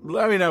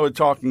 Larry and I were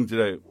talking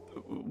today.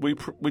 We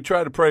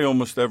try to pray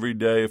almost every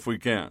day if we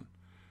can.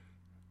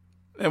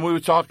 And we were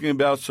talking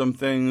about some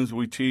things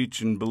we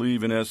teach and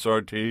believe in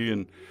SRT,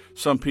 and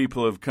some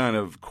people have kind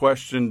of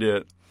questioned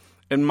it.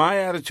 And my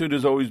attitude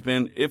has always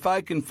been, if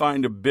I can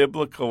find a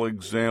biblical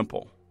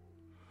example,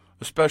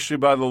 especially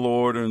by the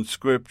Lord or in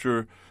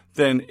Scripture,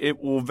 then it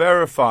will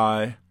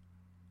verify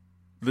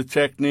the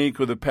technique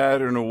or the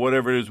pattern or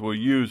whatever it is we're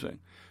using.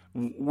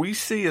 We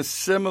see a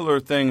similar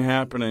thing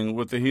happening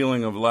with the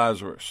healing of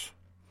Lazarus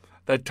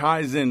that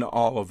ties into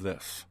all of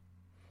this.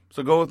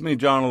 So go with me,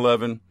 John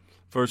 11,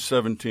 verse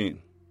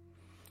 17.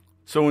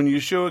 So when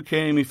Yeshua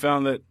came, he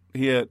found that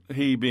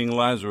he being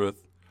Lazarus,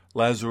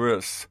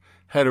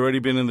 had already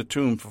been in the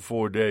tomb for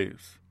 4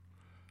 days.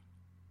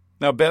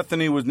 Now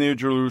Bethany was near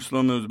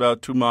Jerusalem. It was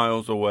about 2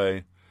 miles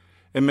away.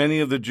 And many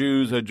of the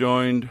Jews had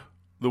joined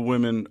the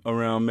women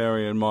around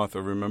Mary and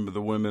Martha. Remember,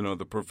 the women are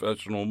the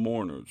professional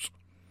mourners,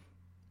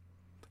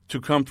 to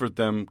comfort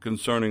them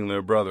concerning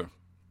their brother.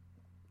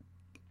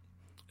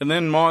 And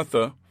then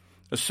Martha,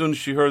 as soon as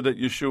she heard that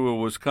Yeshua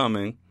was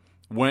coming,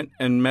 went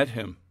and met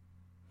him.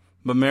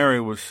 But Mary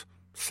was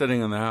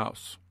sitting in the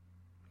house.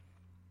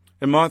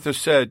 And Martha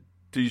said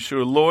to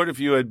Yeshua, Lord, if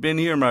you had been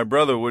here, my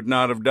brother would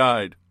not have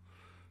died.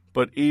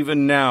 But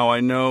even now I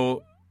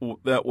know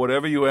that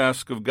whatever you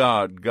ask of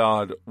God,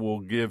 God will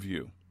give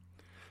you.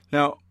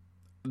 Now,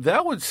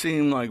 that would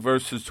seem like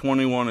verses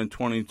 21 and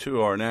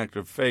 22 are an act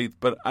of faith,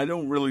 but I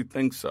don't really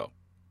think so.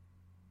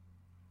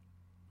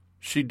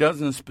 She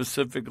doesn't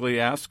specifically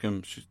ask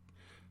him.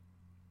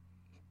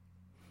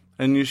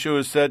 And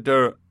Yeshua said to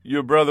her,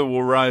 your brother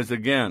will rise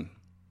again.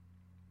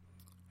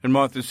 And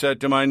Martha said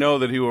to him, I know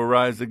that he will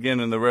rise again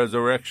in the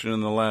resurrection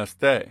in the last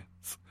day.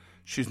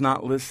 She's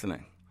not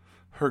listening.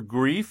 Her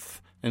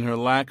grief and her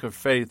lack of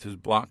faith is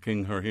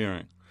blocking her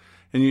hearing.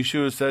 And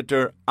Yeshua said to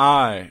her,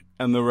 I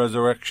am the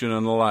resurrection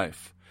and the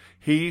life.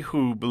 He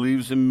who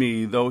believes in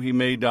me, though he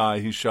may die,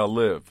 he shall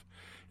live.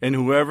 And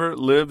whoever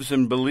lives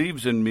and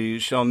believes in me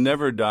shall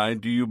never die.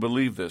 Do you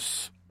believe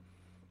this?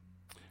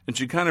 And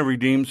she kind of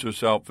redeems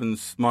herself,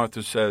 and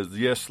Martha says,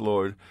 yes,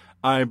 Lord,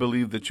 I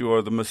believe that you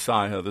are the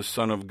Messiah, the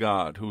Son of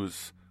God, who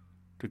is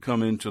to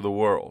come into the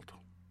world.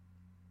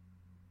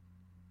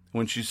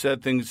 When she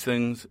said these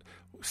things,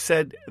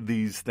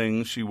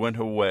 she went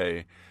her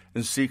way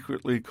and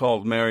secretly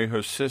called Mary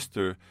her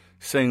sister,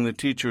 saying, the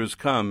teacher has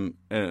come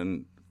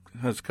and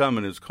is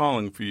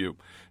calling for you.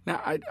 Now,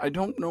 I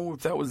don't know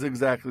if that was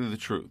exactly the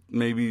truth.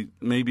 Maybe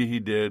he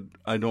did.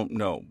 I don't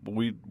know. But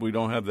we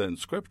don't have that in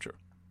Scripture.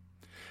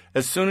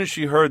 As soon as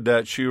she heard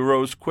that, she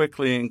arose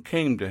quickly and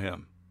came to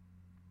him.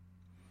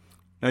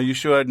 Now,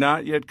 Yeshua had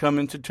not yet come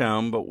into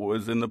town, but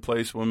was in the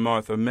place where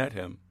Martha met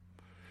him.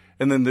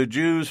 And then the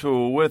Jews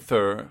who were with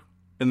her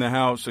in the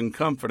house and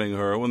comforting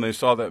her, when they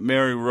saw that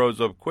Mary rose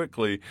up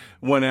quickly,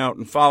 went out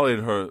and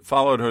followed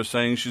her,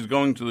 saying, she's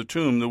going to the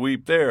tomb to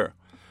weep there.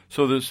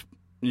 So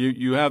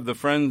you have the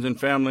friends and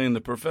family and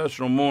the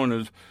professional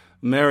mourners.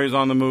 Mary's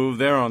on the move,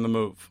 they're on the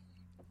move.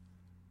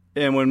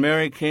 And when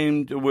Mary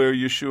came to where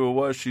Yeshua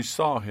was, she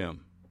saw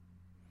him.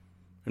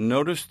 And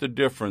notice the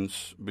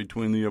difference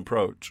between the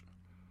approach.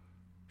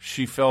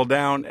 She fell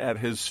down at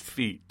his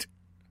feet,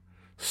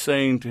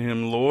 saying to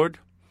him, Lord,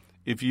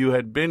 if you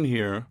had been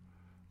here,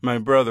 my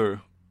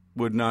brother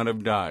would not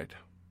have died.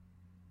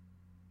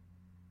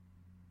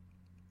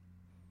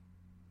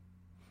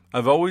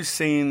 I've always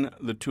seen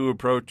the two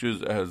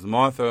approaches as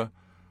Martha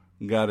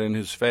got in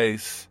his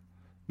face,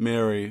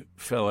 Mary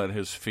fell at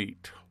his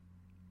feet.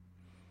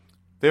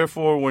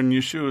 Therefore, when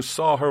Yeshua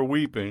saw her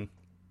weeping,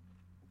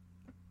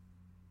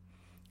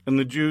 and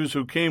the Jews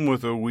who came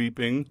with her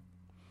weeping,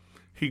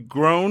 he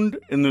groaned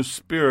in the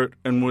spirit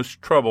and was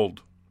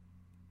troubled.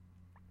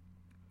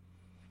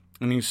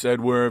 And he said,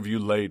 where have you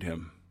laid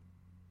him?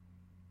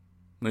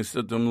 And they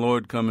said to him,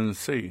 Lord, come and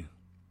see.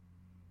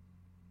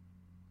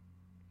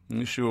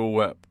 And Yeshua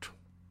wept.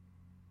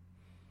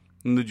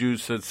 And the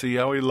Jews said, see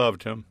how he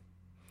loved him.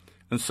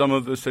 And some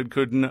of them said,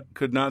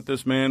 could not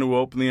this man who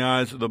opened the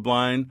eyes of the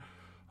blind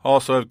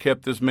also have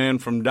kept this man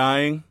from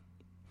dying?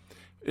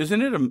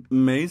 Isn't it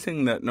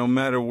amazing that no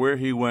matter where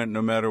he went,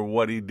 no matter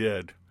what he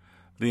did,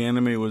 the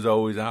enemy was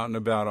always out and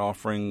about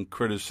offering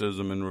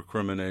criticism and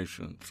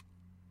recriminations?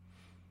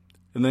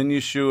 And then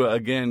Yeshua,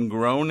 again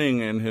groaning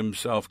in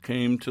himself,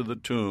 came to the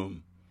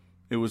tomb.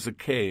 It was a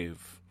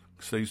cave,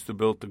 because they used to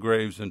build the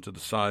graves into the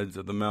sides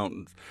of the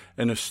mountains,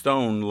 and a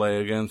stone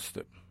lay against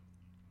it.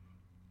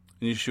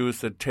 And Yeshua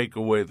said, take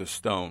away the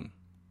stone.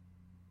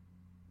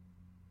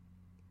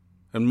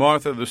 And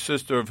Martha, the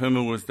sister of him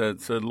who was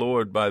dead, said,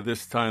 Lord, by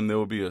this time there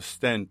will be a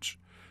stench,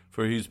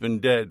 for he's been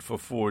dead for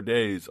 4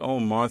 days. Oh,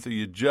 Martha,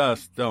 you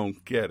just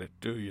don't get it,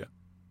 do you?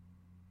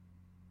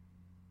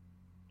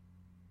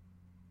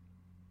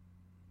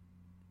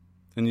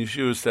 And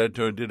Yeshua said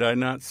to her, did I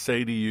not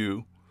say to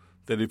you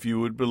that if you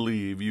would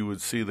believe, you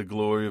would see the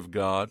glory of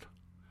God?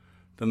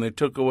 Then they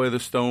took away the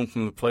stone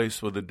from the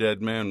place where the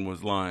dead man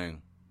was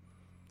lying.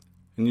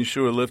 And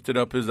Yeshua lifted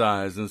up his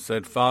eyes and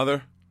said,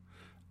 Father,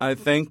 I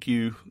thank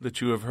you that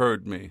you have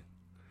heard me,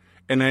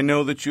 and I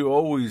know that you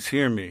always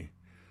hear me.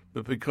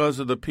 But because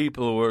of the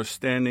people who are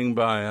standing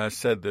by, I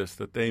said this,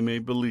 that they may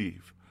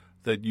believe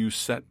that you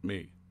sent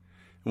me.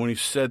 And when he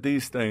said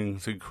these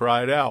things, he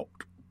cried out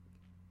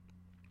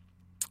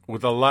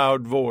with a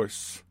loud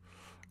voice,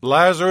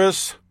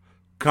 Lazarus,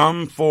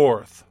 come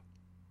forth.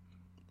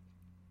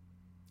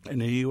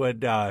 And he who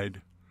had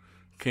died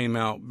came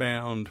out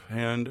bound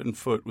hand and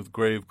foot with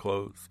grave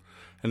clothes,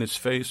 and his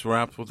face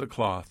wrapped with a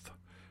cloth.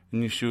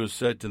 And Yeshua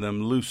said to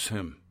them, loose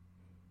him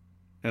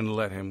and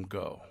let him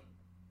go.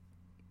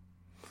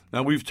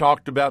 Now, we've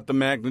talked about the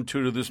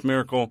magnitude of this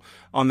miracle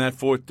on that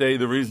 4th day.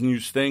 The reason you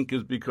stink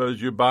is because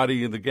your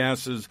body, the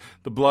gases,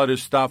 the blood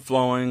has stopped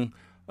flowing.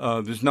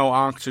 There's no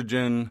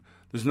oxygen.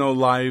 There's no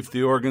life.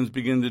 The organs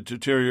begin to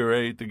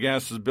deteriorate. The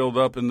gases build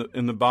up in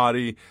the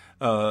body.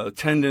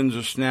 Tendons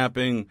are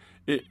snapping.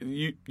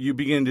 You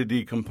begin to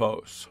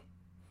decompose.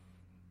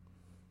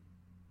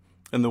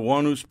 And the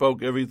one who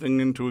spoke everything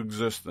into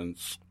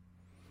existence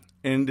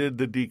ended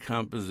the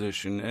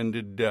decomposition,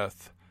 ended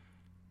death.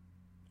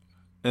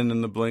 And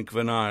in the blink of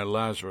an eye,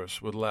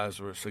 Lazarus with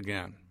Lazarus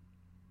again.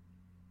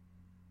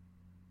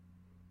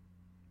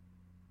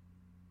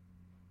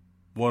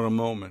 What a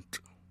moment.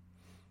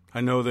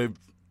 I know they've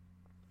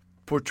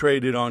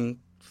portrayed it on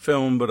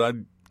film, but I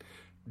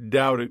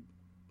doubt it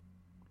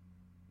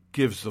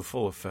gives the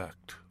full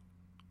effect.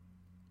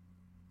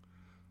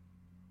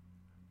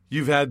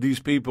 You've had these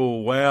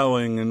people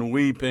wailing and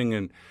weeping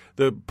and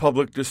the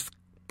public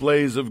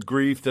displays of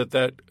grief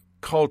that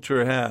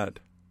culture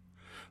had.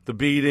 The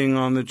beating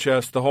on the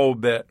chest, the whole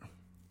bit.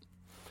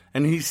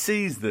 And he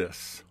sees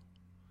this.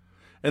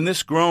 And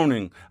this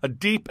groaning, a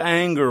deep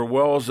anger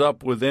wells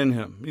up within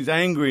him. He's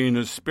angry in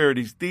his spirit.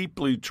 He's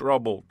deeply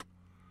troubled.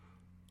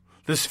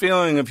 This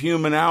feeling of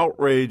human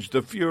outrage,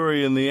 the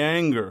fury and the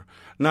anger.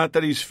 Not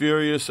that he's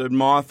furious at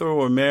Martha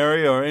or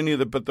Mary or any of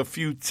the, but the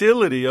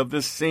futility of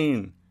this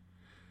scene.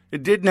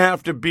 It didn't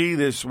have to be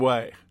this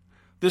way.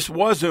 This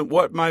wasn't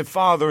what my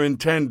Father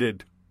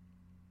intended.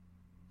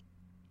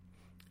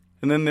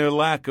 And then their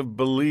lack of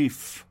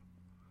belief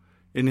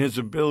in his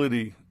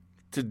ability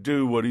to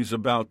do what he's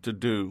about to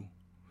do.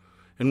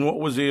 And what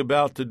was he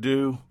about to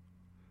do?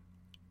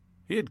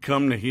 He had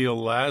come to heal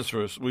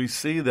Lazarus. We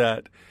see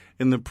that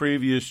in the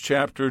previous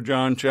chapter,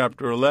 John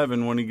chapter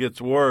 11, when he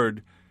gets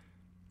word.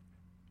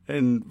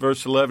 In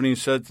verse 11, he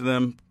said to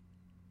them,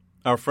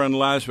 our friend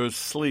Lazarus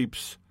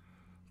sleeps,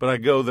 but I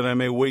go that I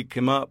may wake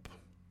him up.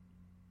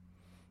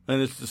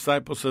 And his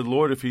disciples said,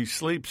 Lord, if he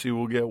sleeps, he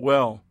will get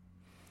well.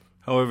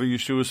 However,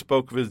 Yeshua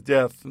spoke of his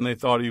death, and they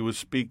thought he was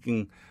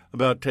speaking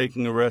about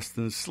taking a rest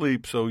and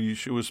sleep, so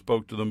Yeshua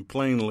spoke to them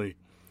plainly,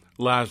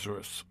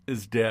 Lazarus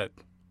is dead.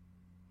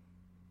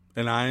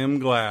 And I am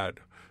glad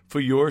for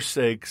your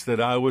sakes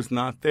that I was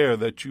not there,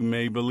 that you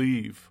may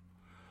believe.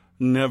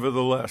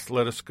 Nevertheless,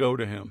 let us go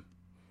to him.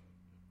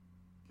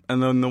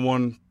 And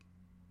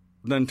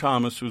then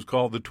Thomas, who's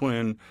called the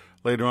twin,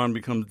 later on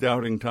becomes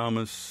doubting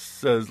Thomas,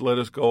 says, let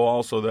us go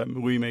also that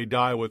we may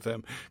die with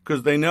him.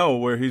 Because they know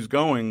where he's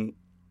going,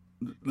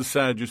 the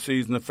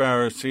Sadducees and the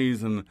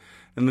Pharisees and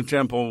the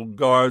temple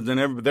guards and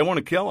everybody. They want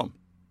to kill him.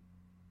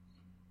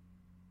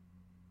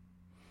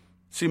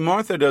 See,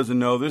 Martha doesn't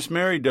know this.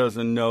 Mary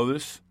doesn't know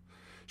this.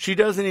 She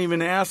doesn't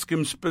even ask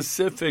him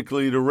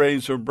specifically to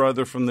raise her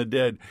brother from the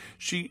dead.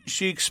 She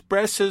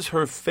expresses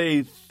her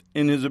faith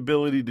in his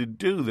ability to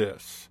do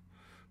this,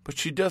 but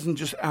she doesn't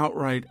just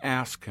outright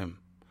ask him.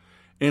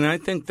 And I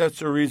think that's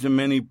the reason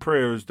many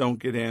prayers don't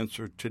get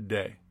answered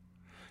today.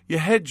 You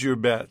hedge your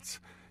bets.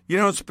 You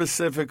don't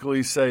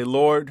specifically say,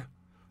 Lord,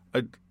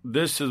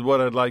 this is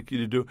what I'd like you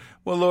to do.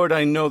 Well, Lord,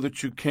 I know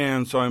that you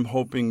can, so I'm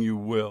hoping you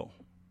will.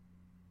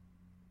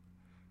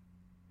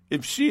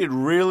 If she had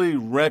really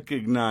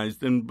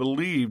recognized and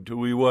believed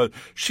who he was,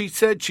 she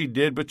said she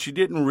did, but she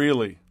didn't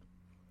really.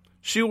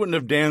 She wouldn't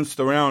have danced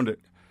around it.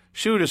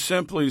 She would have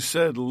simply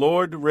said,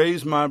 Lord,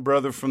 raise my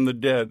brother from the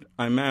dead.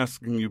 I'm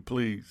asking you,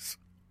 please.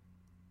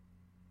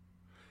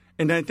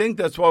 And I think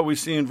that's why we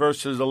see in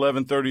verses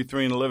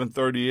 11:33 and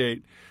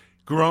 11:38,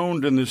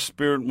 groaned in the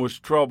spirit and was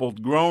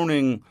troubled,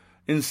 groaning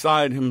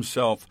inside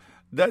himself.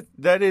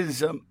 That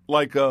is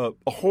like a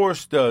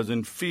horse does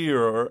in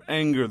fear or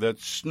anger, that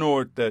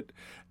snort, that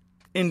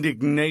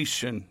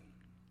indignation.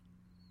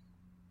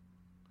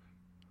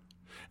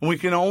 And we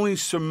can only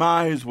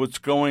surmise what's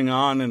going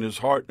on in his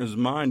heart and his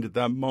mind at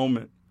that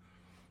moment.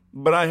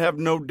 But I have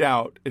no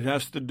doubt it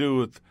has to do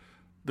with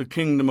the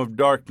kingdom of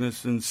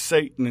darkness and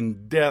Satan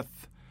and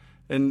death.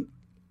 And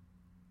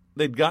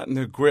they'd gotten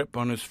their grip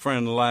on his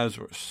friend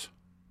Lazarus.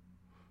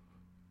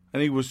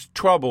 And he was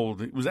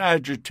troubled, he was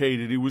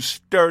agitated, he was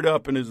stirred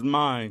up in his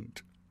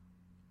mind.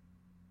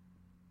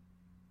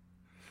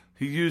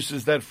 He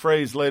uses that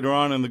phrase later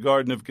on in the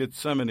Garden of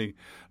Gethsemane.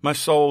 My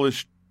soul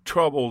is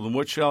troubled, and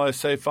what shall I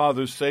say?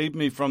 Father, save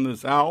me from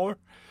this hour.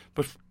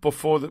 But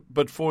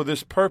for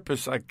this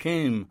purpose I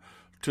came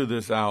to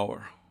this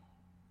hour.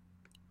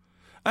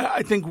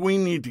 I think we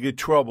need to get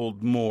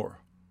troubled more.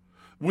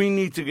 We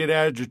need to get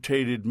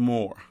agitated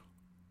more.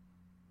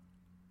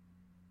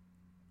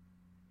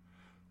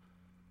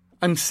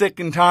 I'm sick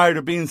and tired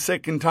of being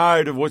sick and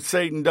tired of what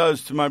Satan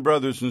does to my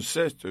brothers and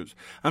sisters.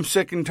 I'm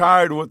sick and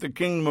tired of what the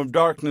kingdom of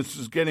darkness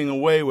is getting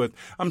away with.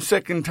 I'm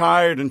sick and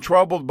tired and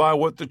troubled by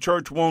what the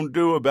church won't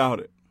do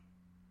about it.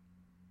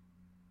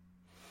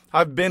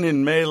 I've been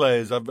in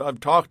melees.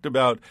 I've talked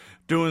about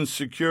doing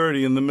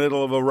security in the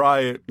middle of a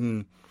riot,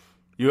 and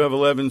you have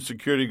 11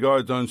 security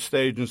guards on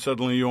stage, and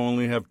suddenly you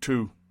only have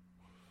 2.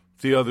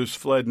 The others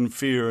fled in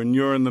fear, and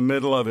you're in the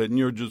middle of it, and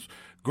you're just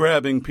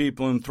grabbing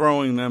people and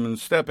throwing them and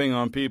stepping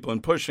on people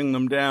and pushing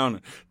them down,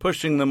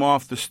 pushing them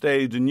off the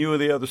stage, and you or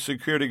the other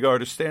security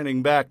guard are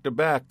standing back to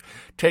back,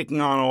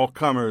 taking on all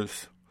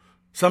comers.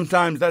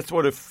 Sometimes that's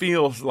what it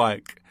feels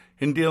like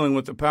in dealing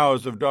with the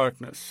powers of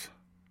darkness.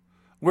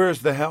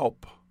 Where's the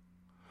help?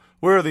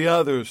 Where are the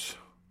others?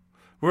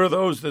 Where are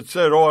those that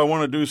said, I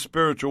want to do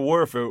spiritual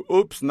warfare?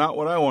 Oops, not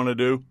what I want to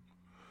do.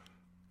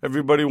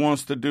 Everybody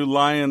wants to do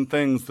lion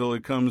things till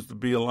it comes to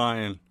be a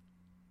lion.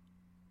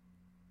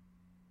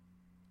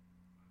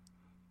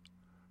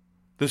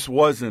 This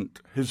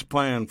wasn't his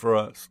plan for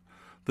us.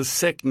 The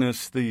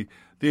sickness, the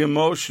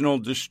emotional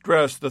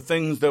distress, the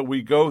things that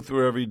we go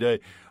through every day,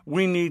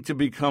 we need to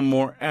become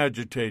more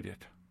agitated.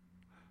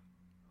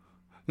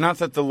 Not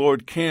that the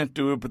Lord can't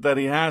do it, but that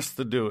he has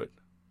to do it.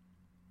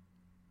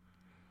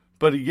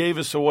 But he gave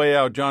us a way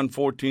out, John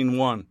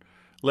 14:1.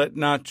 Let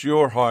not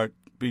your heart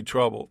be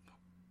troubled.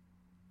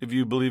 If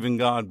you believe in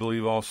God,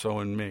 believe also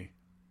in me.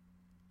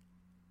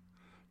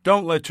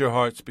 Don't let your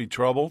hearts be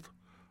troubled,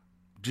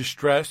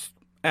 distressed,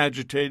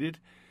 agitated.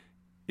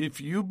 If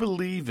you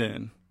believe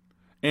in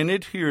and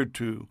adhere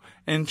to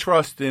and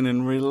trust in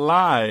and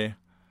rely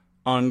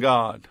on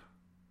God,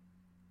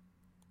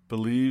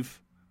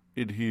 believe,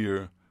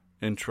 adhere,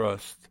 and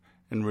trust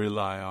and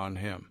rely on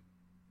him.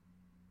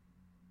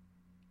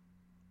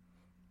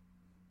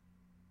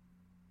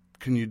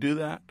 Can you do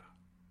that?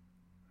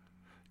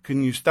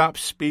 Can you stop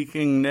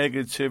speaking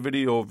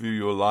negativity over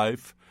your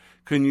life?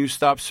 Can you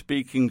stop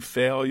speaking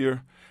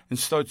failure and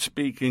start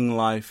speaking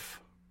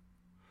life?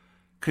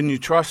 Can you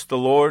trust the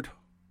Lord?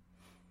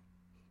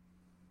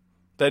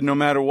 That no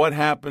matter what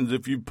happens,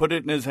 if you put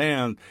it in his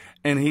hand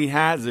and he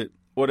has it,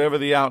 whatever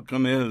the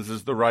outcome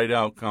is the right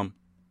outcome.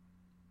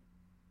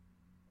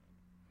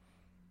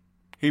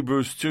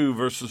 Hebrews 2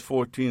 verses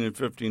 14 and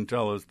 15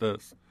 tell us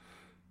this.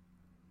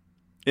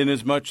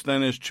 Inasmuch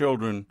then as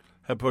children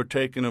have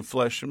partaken of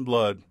flesh and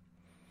blood,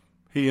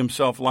 he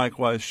himself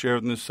likewise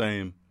shared in the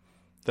same,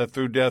 that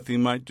through death he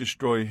might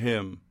destroy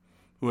him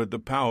who had the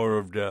power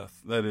of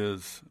death, that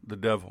is, the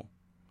devil,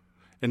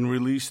 and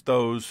release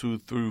those who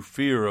through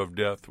fear of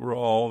death were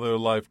all their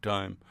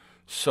lifetime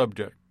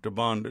subject to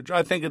bondage.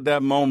 I think at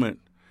that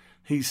moment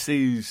he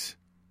sees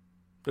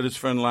that his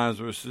friend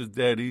Lazarus is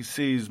dead. He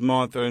sees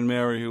Martha and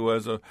Mary, who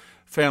has a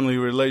family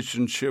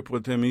relationship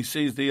with him. He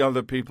sees the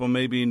other people.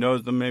 Maybe he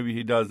knows them, maybe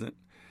he doesn't.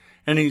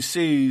 And he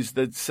sees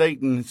that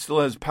Satan still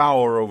has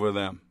power over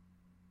them,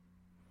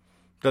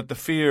 that the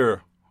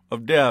fear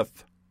of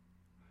death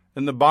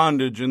and the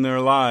bondage in their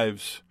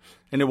lives,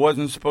 and it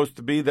wasn't supposed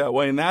to be that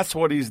way, and that's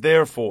what he's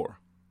there for.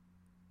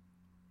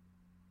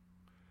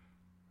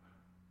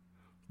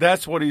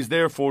 That's what he's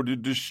there for, to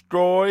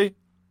destroy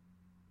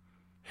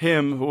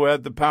him who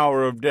had the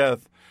power of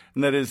death,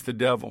 and that is the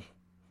devil,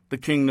 the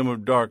kingdom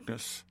of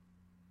darkness.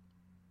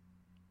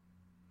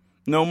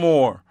 No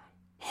more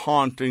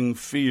haunting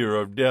fear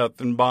of death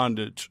and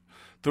bondage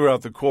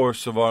throughout the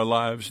course of our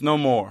lives. No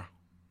more.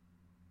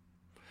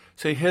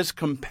 See, his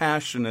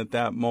compassion at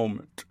that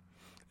moment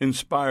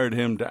inspired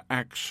him to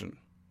action.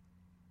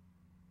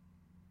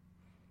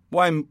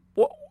 Why?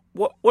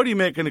 What are you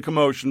making a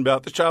commotion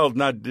about? The child's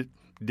not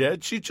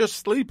dead. She's just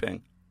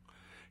sleeping.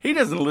 He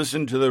doesn't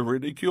listen to the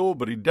ridicule,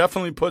 but he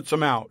definitely puts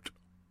them out.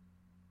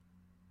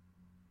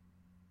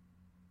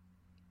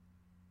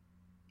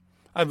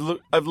 I've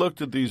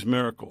looked at these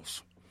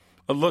miracles.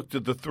 I've looked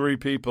at the three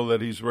people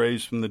that he's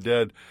raised from the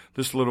dead,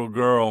 this little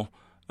girl,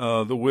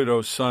 the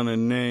widow's son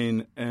in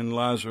Nain, and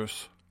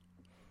Lazarus.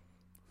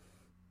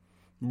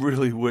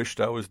 Really wished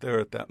I was there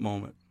at that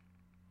moment,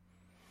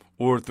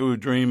 or through a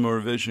dream or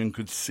a vision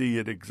could see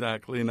it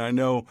exactly. And I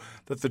know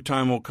that the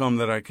time will come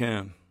that I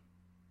can.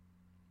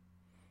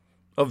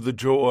 Of the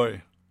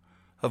joy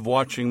of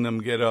watching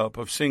them get up,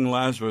 of seeing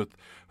Lazarus,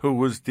 who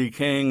was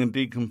decaying and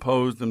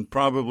decomposed and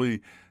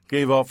probably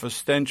gave off a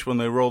stench when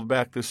they rolled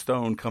back the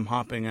stone, come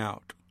hopping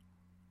out.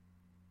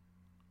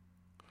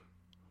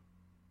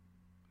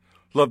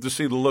 Love to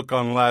see the look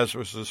on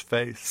Lazarus'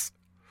 face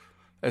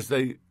as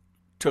they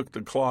took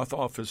the cloth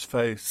off his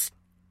face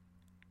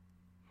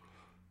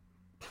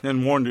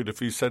and wondered if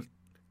he said,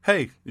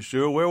 "Hey,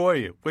 Yeshua, where were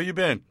you? Where you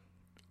been?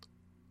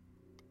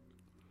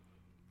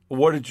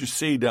 What did you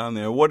see down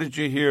there? What did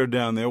you hear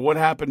down there? What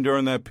happened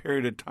during that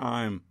period of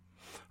time?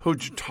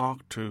 Who'd you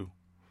talk to?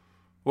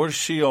 What does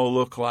Sheol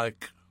look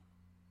like?"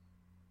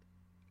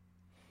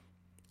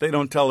 They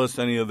don't tell us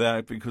any of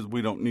that because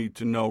we don't need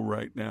to know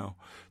right now.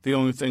 The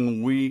only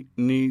thing we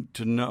need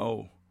to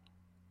know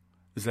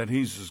is that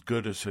he's as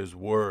good as his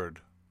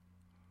word,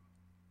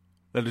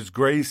 that his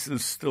grace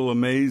is still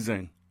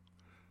amazing,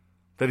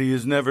 that he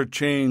has never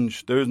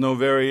changed. There is no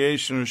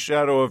variation or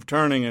shadow of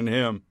turning in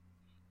him.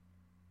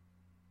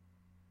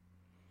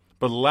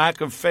 But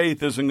lack of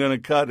faith isn't going to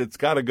cut. It's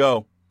got to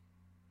go.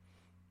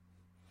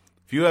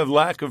 If you have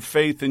lack of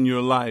faith in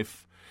your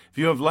life, if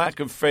you have lack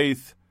of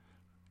faith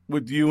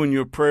with you and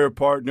your prayer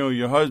partner or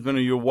your husband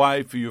or your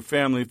wife or your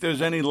family, if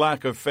there's any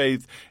lack of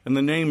faith, in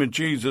the name of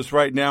Jesus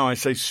right now, I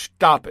say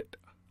stop it.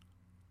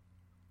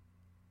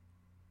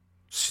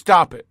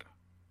 Stop it.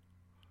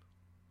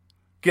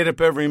 Get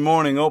up every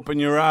morning, open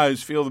your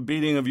eyes, feel the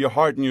beating of your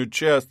heart in your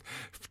chest,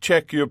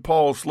 check your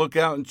pulse, look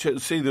out and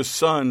see the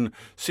sun,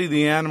 see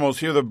the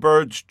animals, hear the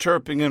birds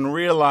chirping, and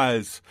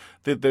realize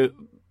that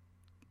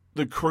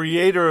the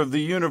creator of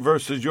the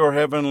universe is your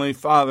heavenly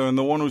Father, and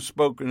the one who's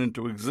spoken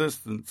into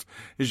existence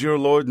is your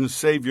Lord and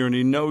Savior, and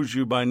he knows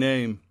you by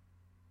name.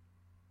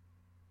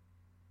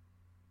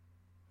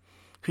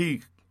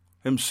 He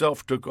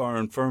himself took our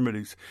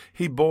infirmities.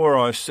 He bore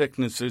our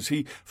sicknesses.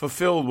 He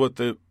fulfilled what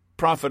the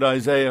prophet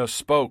Isaiah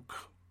spoke.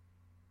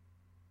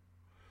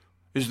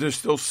 Is there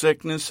still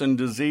sickness and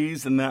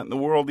disease and that in the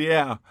world?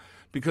 Yeah,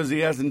 because he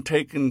hasn't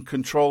taken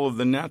control of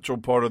the natural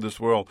part of this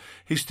world.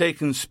 He's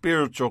taken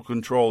spiritual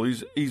control.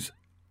 He's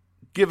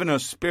given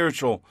us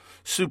spiritual,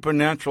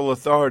 supernatural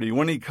authority.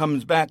 When he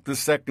comes back the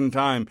second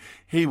time,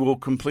 he will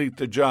complete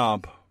the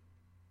job.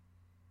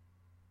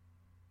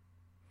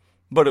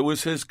 But it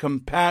was his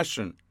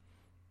compassion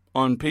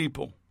on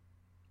people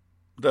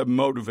that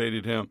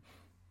motivated him.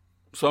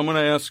 So I'm going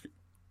to ask you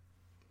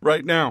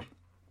right now,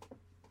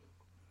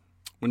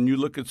 when you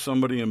look at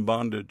somebody in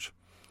bondage,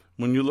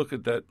 when you look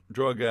at that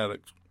drug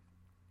addict,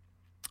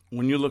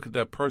 when you look at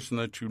that person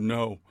that you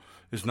know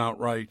is not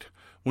right,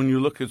 when you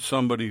look at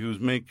somebody who's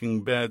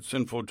making bad,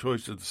 sinful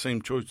choices, the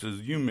same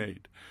choices you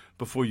made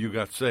before you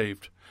got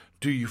saved,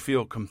 do you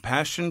feel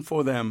compassion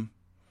for them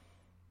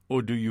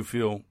or do you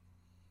feel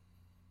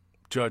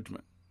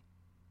judgment?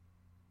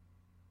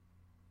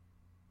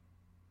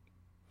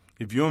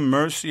 If your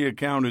mercy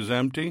account is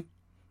empty,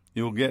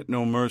 you'll get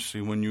no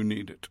mercy when you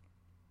need it.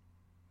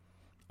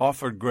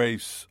 Offer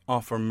grace,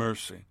 offer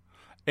mercy.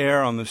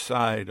 Err on the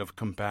side of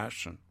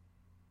compassion.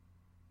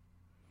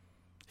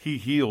 He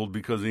healed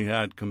because he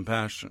had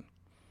compassion.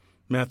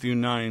 Matthew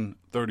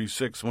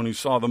 9:36, when he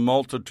saw the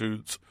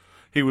multitudes,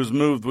 he was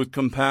moved with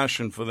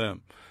compassion for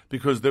them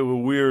because they were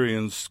weary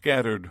and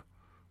scattered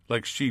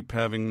like sheep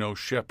having no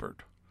shepherd.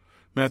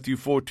 Matthew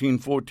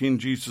 14:14,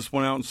 Jesus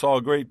went out and saw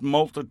a great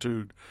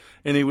multitude,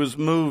 and he was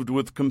moved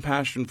with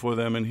compassion for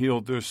them and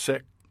healed their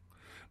sick.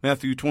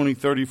 Matthew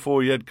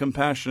 20:34, he had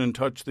compassion and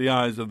touched the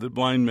eyes of the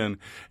blind men,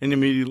 and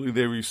immediately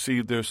they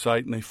received their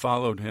sight and they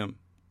followed him.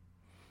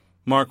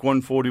 Mark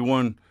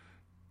 1:41,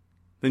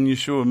 then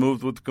Yeshua,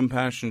 moved with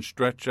compassion,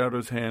 stretched out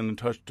his hand and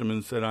touched him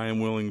and said, I am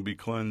willing to be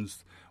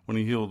cleansed, when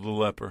he healed the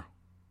leper.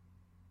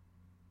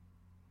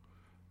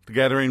 The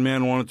Gadarene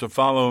man wanted to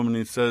follow him, and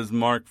he says,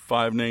 Mark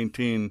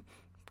 5:19,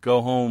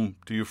 go home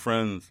to your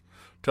friends.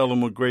 Tell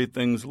them what great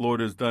things the Lord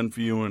has done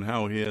for you and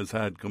how he has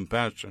had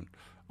compassion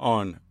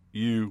on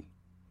you.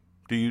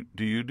 Do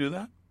you do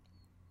that?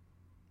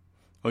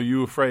 Are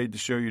you afraid to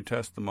share your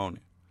testimony?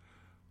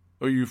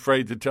 Are you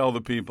afraid to tell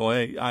the people,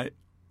 hey,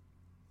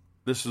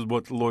 this is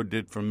what the Lord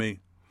did for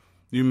me?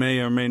 You may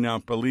or may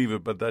not believe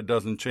it, but that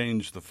doesn't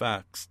change the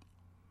facts.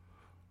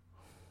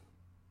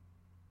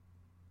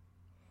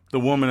 The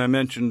woman I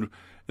mentioned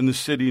in the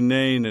city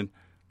Nain, and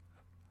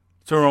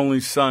it's her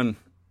only son.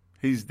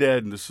 He's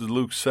dead. This is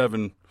Luke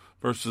 7,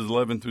 verses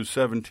 11 through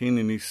 17,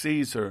 and he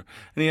sees her,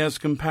 and he has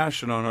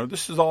compassion on her.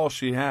 This is all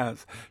she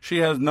has. She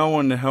has no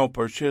one to help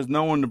her. She has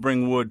no one to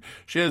bring wood.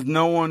 She has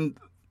no one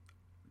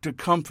to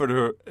comfort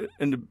her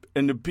and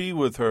to be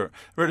with her.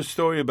 I read a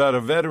story about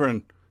a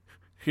veteran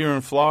here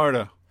in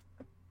Florida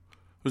who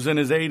was in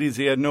his 80s.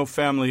 He had no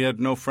family. He had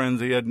no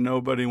friends. He had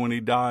nobody. When he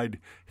died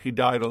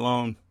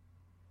alone.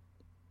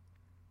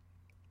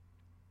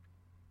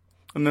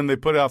 And then they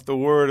put out the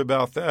word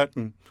about that,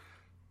 and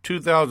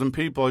 2,000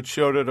 people had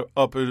showed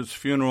up at his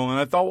funeral. And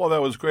I thought, well,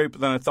 that was great. But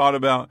then I thought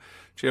about,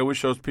 gee, I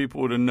wish those people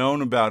would have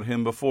known about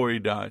him before he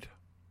died.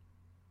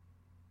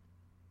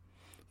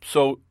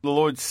 So the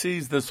Lord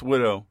sees this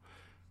widow,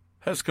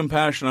 has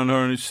compassion on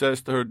her, and he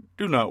says to her,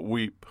 do not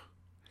weep.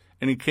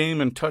 And he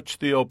came and touched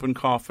the open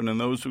coffin, and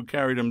those who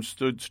carried him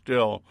stood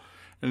still.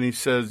 And he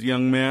says,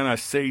 young man, I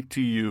say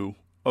to you,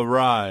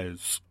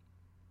 arise.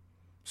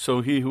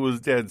 So he who was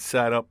dead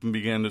sat up and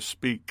began to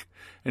speak,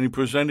 and he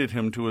presented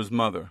him to his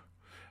mother.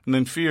 And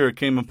then fear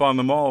came upon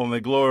them all, and they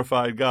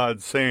glorified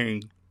God,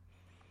 saying,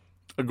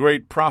 a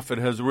great prophet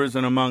has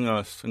risen among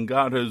us, and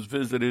God has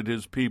visited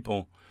his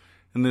people.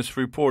 And this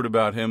report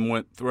about him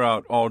went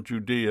throughout all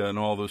Judea and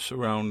all the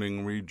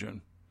surrounding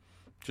region.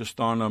 Just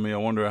dawned on me, I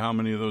wonder how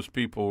many of those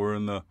people were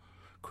in the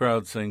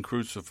crowd saying,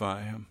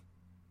 crucify him.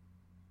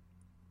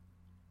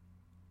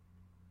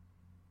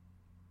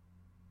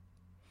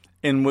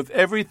 And with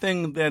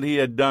everything that he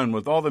had done,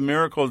 with all the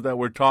miracles that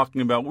we're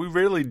talking about, we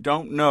really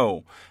don't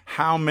know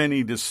how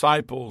many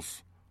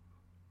disciples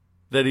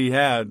that he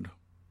had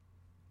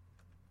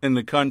in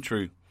the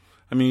country.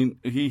 I mean,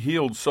 he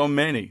healed so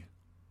many.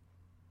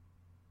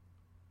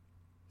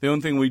 The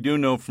only thing we do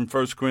know from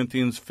 1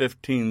 Corinthians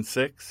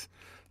 15:6,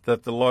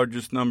 that the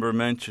largest number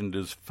mentioned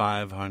is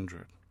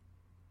 500.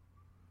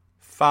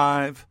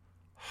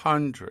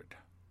 500.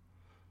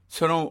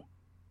 So don't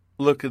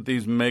look at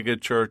these mega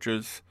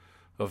churches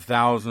of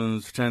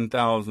thousands,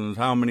 10,000s,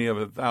 how many of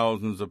it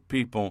thousands of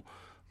people.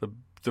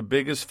 The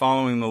biggest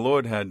following the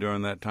Lord had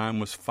during that time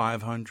was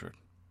 500.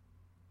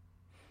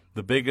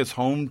 The biggest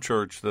home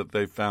church that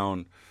they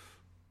found,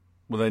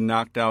 where they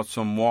knocked out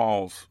some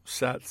walls,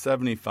 sat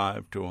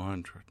 75 to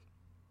 100.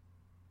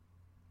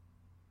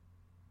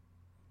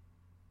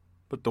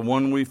 But the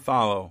one we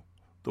follow,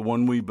 the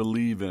one we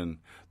believe in,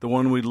 the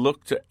one we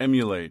look to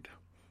emulate,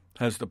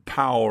 has the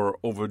power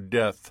over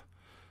death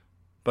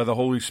by the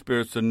Holy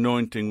Spirit's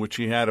anointing, which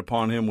he had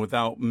upon him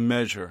without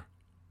measure.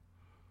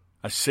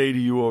 I say to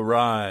you,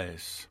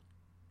 arise.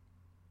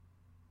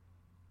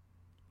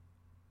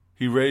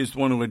 He raised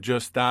one who had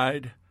just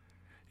died.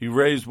 He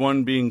raised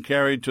one being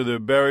carried to their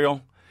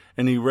burial.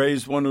 And he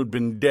raised one who had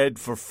been dead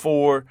for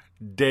 4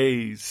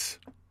 days.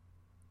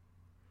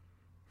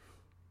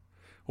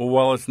 Well,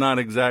 while it's not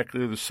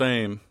exactly the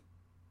same,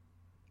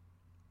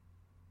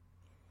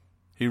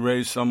 he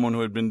raised someone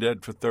who had been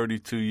dead for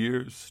 32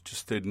 years,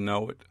 just didn't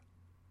know it.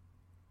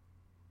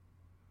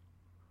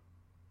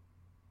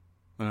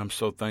 And I'm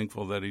so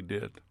thankful that he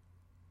did.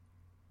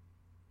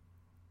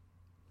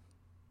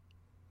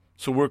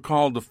 So we're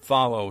called to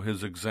follow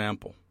his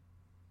example.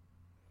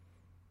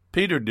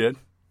 Peter did.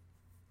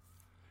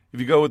 If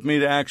you go with me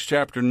to Acts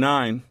chapter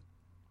 9,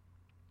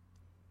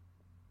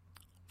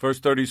 verse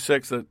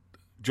 36, at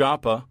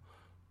Joppa,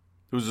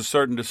 there was a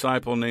certain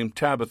disciple named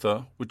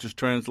Tabitha, which is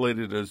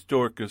translated as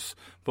Dorcas.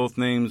 Both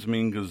names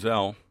mean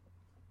gazelle.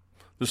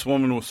 This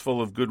woman was full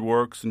of good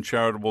works and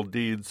charitable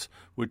deeds,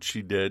 which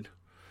she did.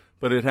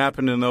 But it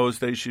happened in those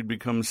days she'd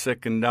become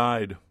sick and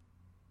died.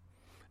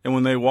 And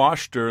when they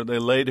washed her, they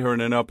laid her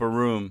in an upper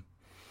room.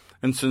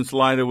 And since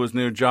Lydda was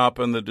near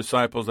Joppa and the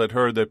disciples had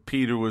heard that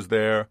Peter was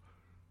there,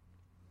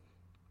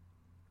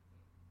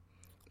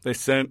 they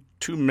sent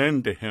 2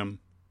 men to him,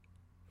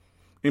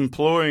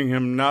 imploring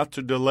him not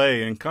to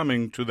delay in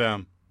coming to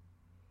them.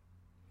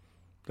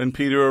 Then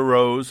Peter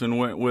arose and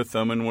went with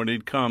them, and when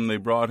he'd come, they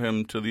brought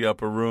him to the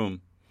upper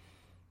room.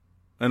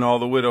 And all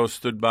the widows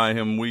stood by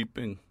him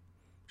weeping,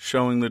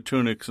 showing the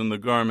tunics and the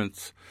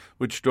garments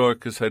which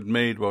Dorcas had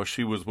made while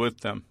she was with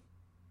them.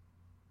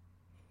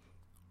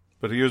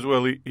 But here's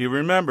what he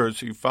remembers.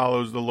 He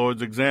follows the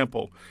Lord's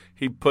example.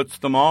 He puts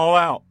them all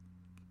out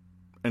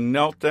and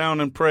knelt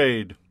down and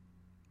prayed.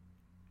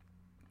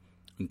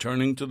 And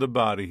turning to the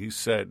body, he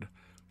said,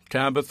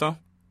 Tabitha,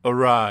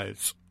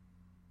 arise.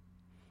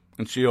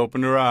 And she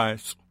opened her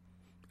eyes,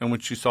 and when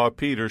she saw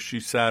Peter,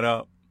 she sat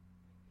up.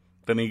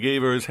 Then he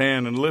gave her his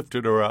hand and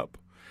lifted her up.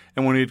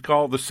 And when he had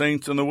called the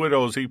saints and the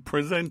widows, he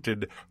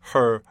presented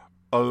her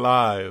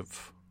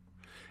alive.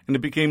 And it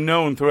became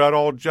known throughout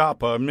all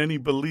Joppa, and many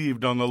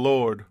believed on the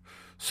Lord.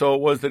 So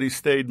it was that he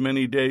stayed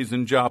many days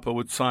in Joppa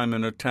with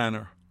Simon a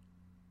tanner.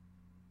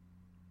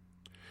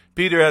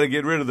 Peter had to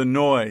get rid of the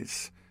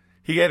noise.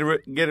 He had to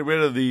get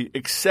rid of the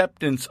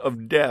acceptance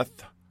of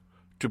death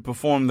to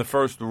perform the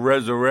first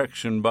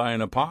resurrection by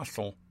an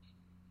apostle.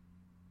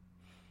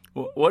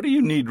 What do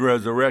you need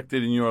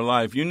resurrected in your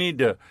life? You need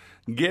to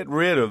get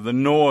rid of the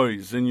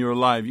noise in your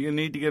life. You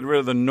need to get rid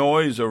of the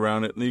noise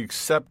around it and the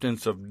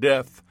acceptance of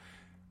death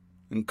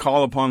and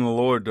call upon the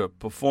Lord to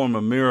perform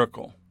a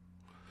miracle.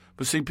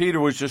 But see, Peter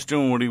was just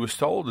doing what he was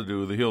told to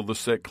do: to heal the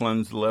sick,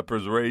 cleanse the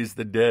lepers, raise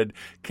the dead,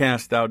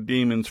 cast out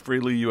demons.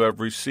 Freely you have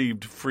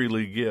received,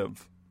 freely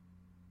give.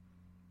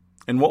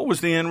 And what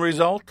was the end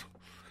result?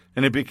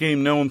 And it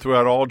became known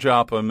throughout all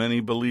Joppa, and many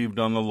believed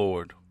on the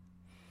Lord.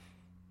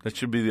 That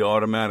should be the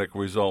automatic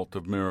result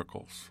of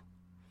miracles.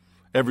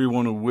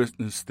 Everyone who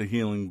witnessed the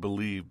healing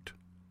believed.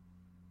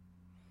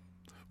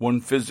 One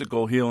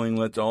physical healing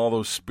led to all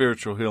those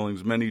spiritual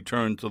healings. Many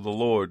turned to the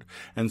Lord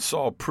and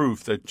saw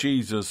proof that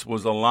Jesus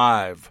was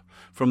alive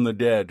from the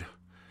dead.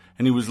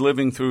 And he was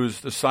living through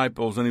his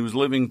disciples, and he was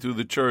living through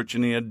the church,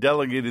 and he had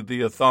delegated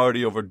the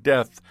authority over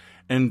death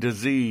and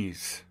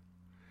disease.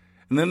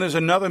 And then there's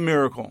another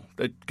miracle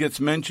that gets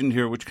mentioned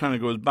here, which kind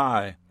of goes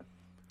by.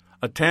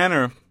 A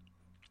tanner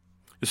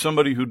is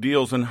somebody who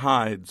deals in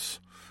hides,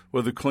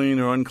 whether clean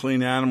or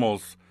unclean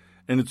animals,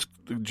 and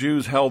the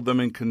Jews held them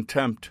in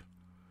contempt.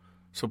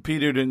 So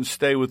Peter didn't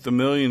stay with the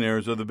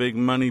millionaires or the big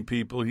money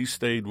people. He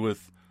stayed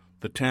with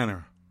the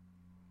tanner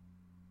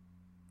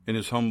in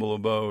his humble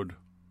abode.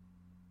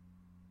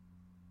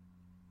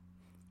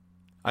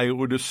 I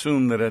would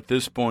assume that at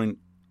this point,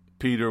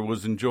 Peter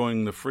was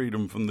enjoying the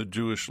freedom from the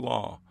Jewish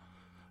law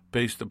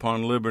based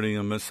upon liberty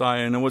and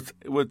Messiah. And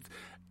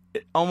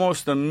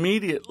almost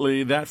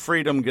immediately that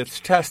freedom gets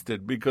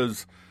tested,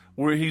 because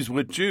where he's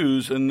with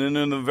Jews, and then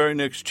in the very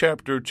next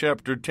chapter,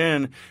 chapter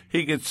 10,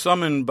 he gets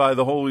summoned by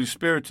the Holy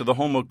Spirit to the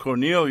home of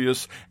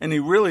Cornelius, and he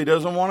really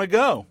doesn't want to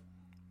go.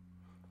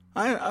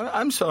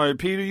 I'm sorry,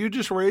 Peter, you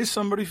just raised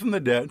somebody from the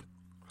dead.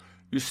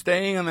 You're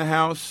staying in the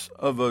house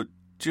of a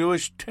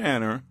Jewish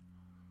tanner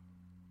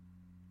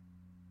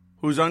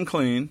who's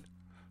unclean,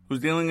 who's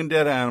dealing in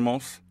dead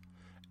animals,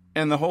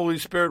 and the Holy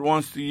Spirit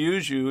wants to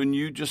use you, and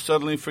you just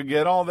suddenly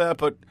forget all that.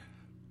 But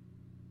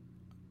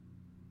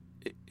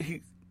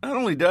he not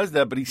only does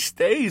that, but he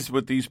stays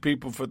with these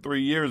people for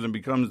 3 years and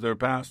becomes their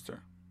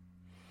pastor.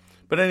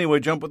 But anyway,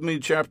 jump with me to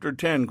chapter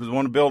 10, because I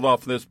want to build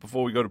off this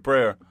before we go to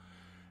prayer.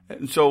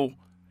 And so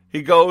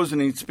he goes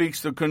and he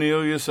speaks to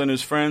Cornelius and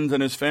his friends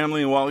and his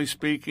family, and while he's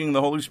speaking,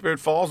 the Holy Spirit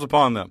falls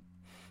upon them,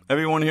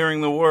 everyone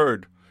hearing the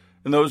word.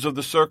 And those of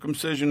the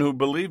circumcision who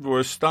believed were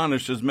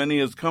astonished, as many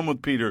as come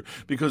with Peter,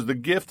 because the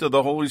gift of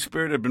the Holy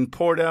Spirit had been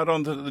poured out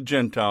onto the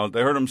Gentiles.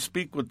 They heard them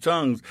speak with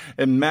tongues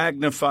and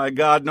magnify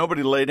God.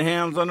 Nobody laid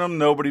hands on them.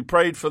 Nobody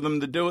prayed for them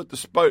to do it.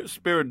 The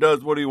Spirit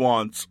does what he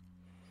wants.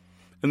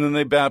 And then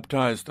they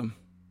baptized them.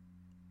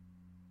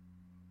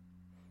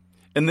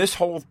 And this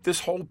whole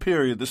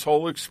period, this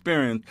whole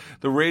experience,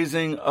 the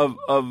raising of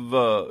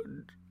the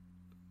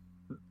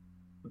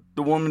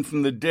woman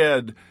from the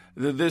dead,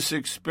 this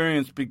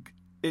experience,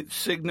 it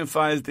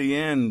signifies the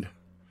end.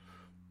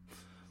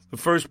 The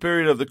first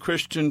period of the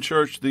Christian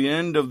church, the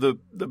end of the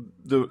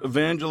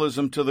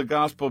evangelism to the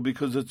gospel,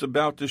 because it's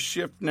about to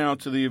shift now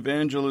to the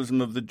evangelism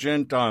of the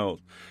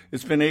Gentiles.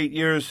 It's been 8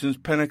 years since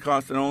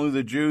Pentecost, and only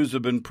the Jews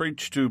have been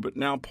preached to, but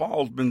now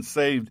Paul's been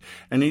saved,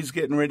 and he's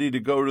getting ready to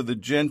go to the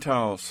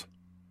Gentiles.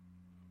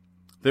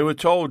 They were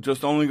told,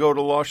 just only go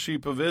to lost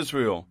sheep of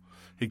Israel.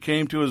 He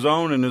came to his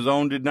own, and his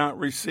own did not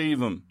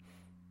receive him.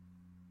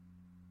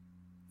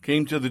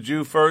 Came to the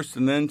Jew first,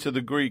 and then to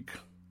the Greek.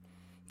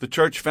 The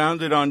church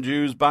founded on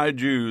Jews by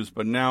Jews,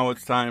 but now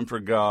it's time for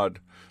God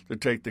to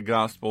take the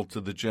gospel to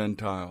the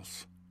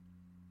Gentiles.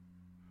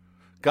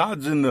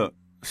 God's in the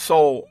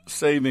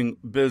soul-saving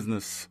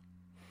business.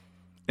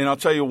 And I'll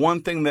tell you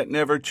one thing that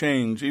never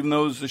changed, even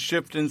though it's a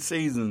shift in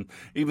season,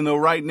 even though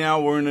right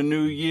now we're in a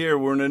new year,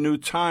 we're in a new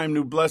time,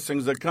 new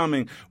blessings are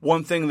coming,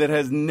 one thing that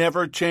has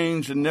never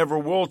changed and never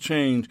will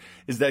change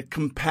is that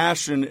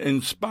compassion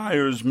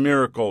inspires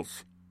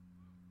miracles.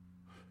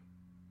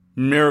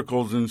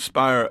 Miracles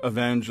inspire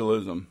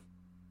evangelism.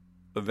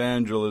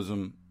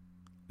 Evangelism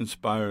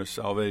inspires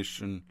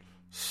salvation,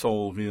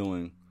 soul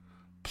healing,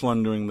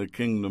 plundering the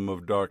kingdom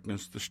of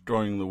darkness,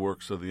 destroying the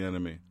works of the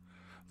enemy.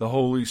 The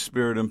Holy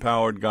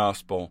Spirit-empowered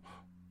gospel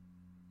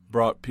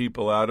brought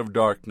people out of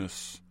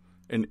darkness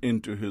and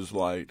into his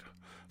light.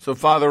 So,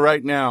 Father,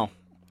 right now,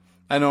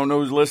 I don't know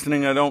who's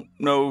listening. I don't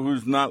know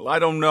who's not. I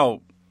don't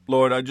know,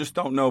 Lord. I just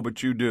don't know,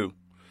 but you do.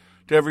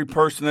 To every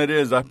person that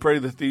is, I pray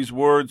that these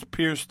words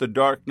pierce the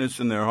darkness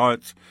in their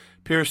hearts,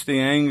 pierce the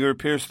anger,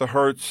 pierce the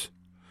hurts,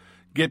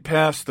 get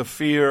past the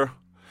fear,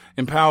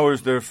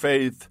 empowers their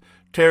faith,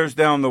 tears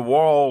down the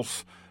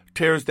walls,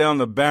 tears down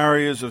the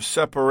barriers of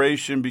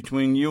separation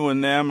between you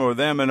and them or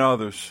them and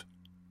others.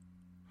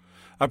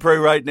 I pray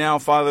right now,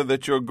 Father,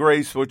 that your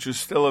grace, which is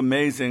still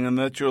amazing, and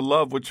that your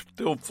love, which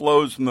still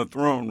flows from the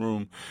throne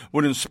room,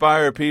 would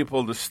inspire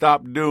people to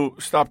stop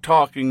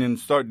talking and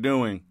start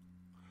doing.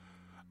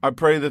 I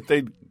pray that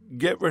they'd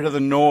get rid of the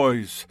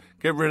noise,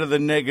 get rid of the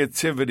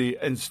negativity,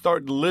 and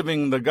start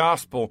living the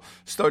gospel,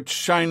 start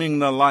shining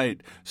the light,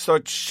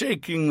 start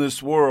shaking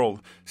this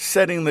world,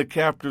 setting the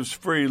captives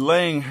free,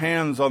 laying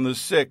hands on the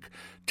sick,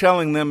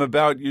 telling them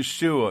about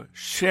Yeshua,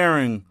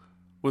 sharing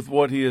with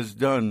what he has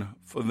done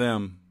for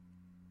them.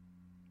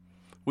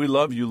 We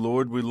love you,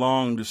 Lord. We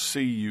long to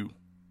see you.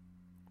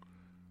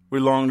 We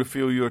long to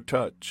feel your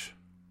touch.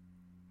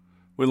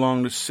 We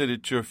long to sit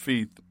at your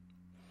feet.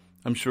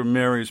 I'm sure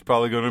Mary's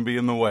probably going to be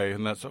in the way,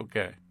 and that's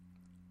okay.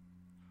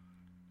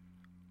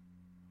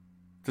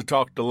 To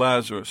talk to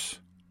Lazarus,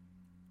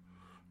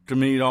 to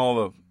meet all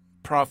the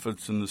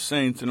prophets and the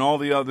saints and all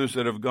the others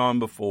that have gone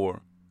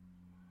before.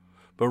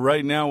 But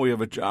right now we have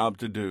a job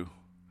to do,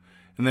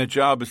 and that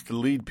job is to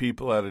lead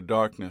people out of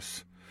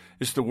darkness.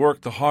 It's to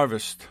work the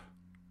harvest.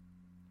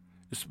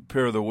 It's to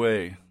prepare the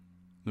way,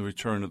 the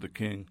return of the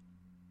King.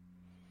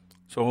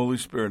 So, Holy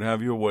Spirit,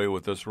 have your way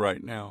with us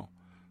right now.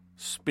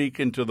 Speak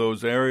into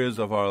those areas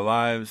of our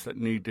lives that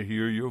need to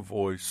hear your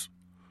voice.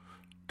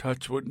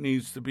 Touch what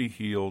needs to be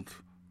healed.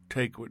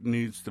 Take what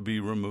needs to be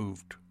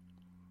removed.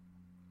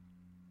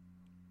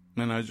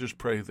 And I just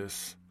pray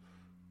this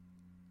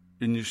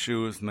in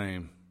Yeshua's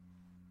name.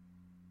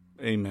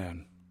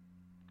 Amen.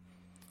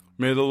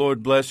 May the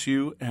Lord bless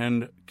you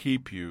and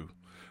keep you.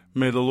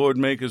 May the Lord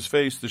make his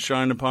face to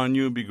shine upon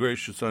you and be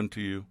gracious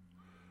unto you.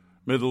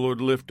 May the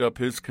Lord lift up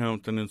his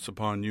countenance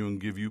upon you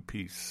and give you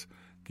peace.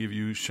 Give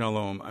you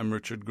shalom. I'm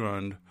Richard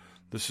Grund.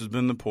 This has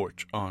been The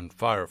Porch on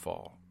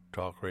Firefall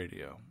Talk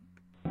Radio.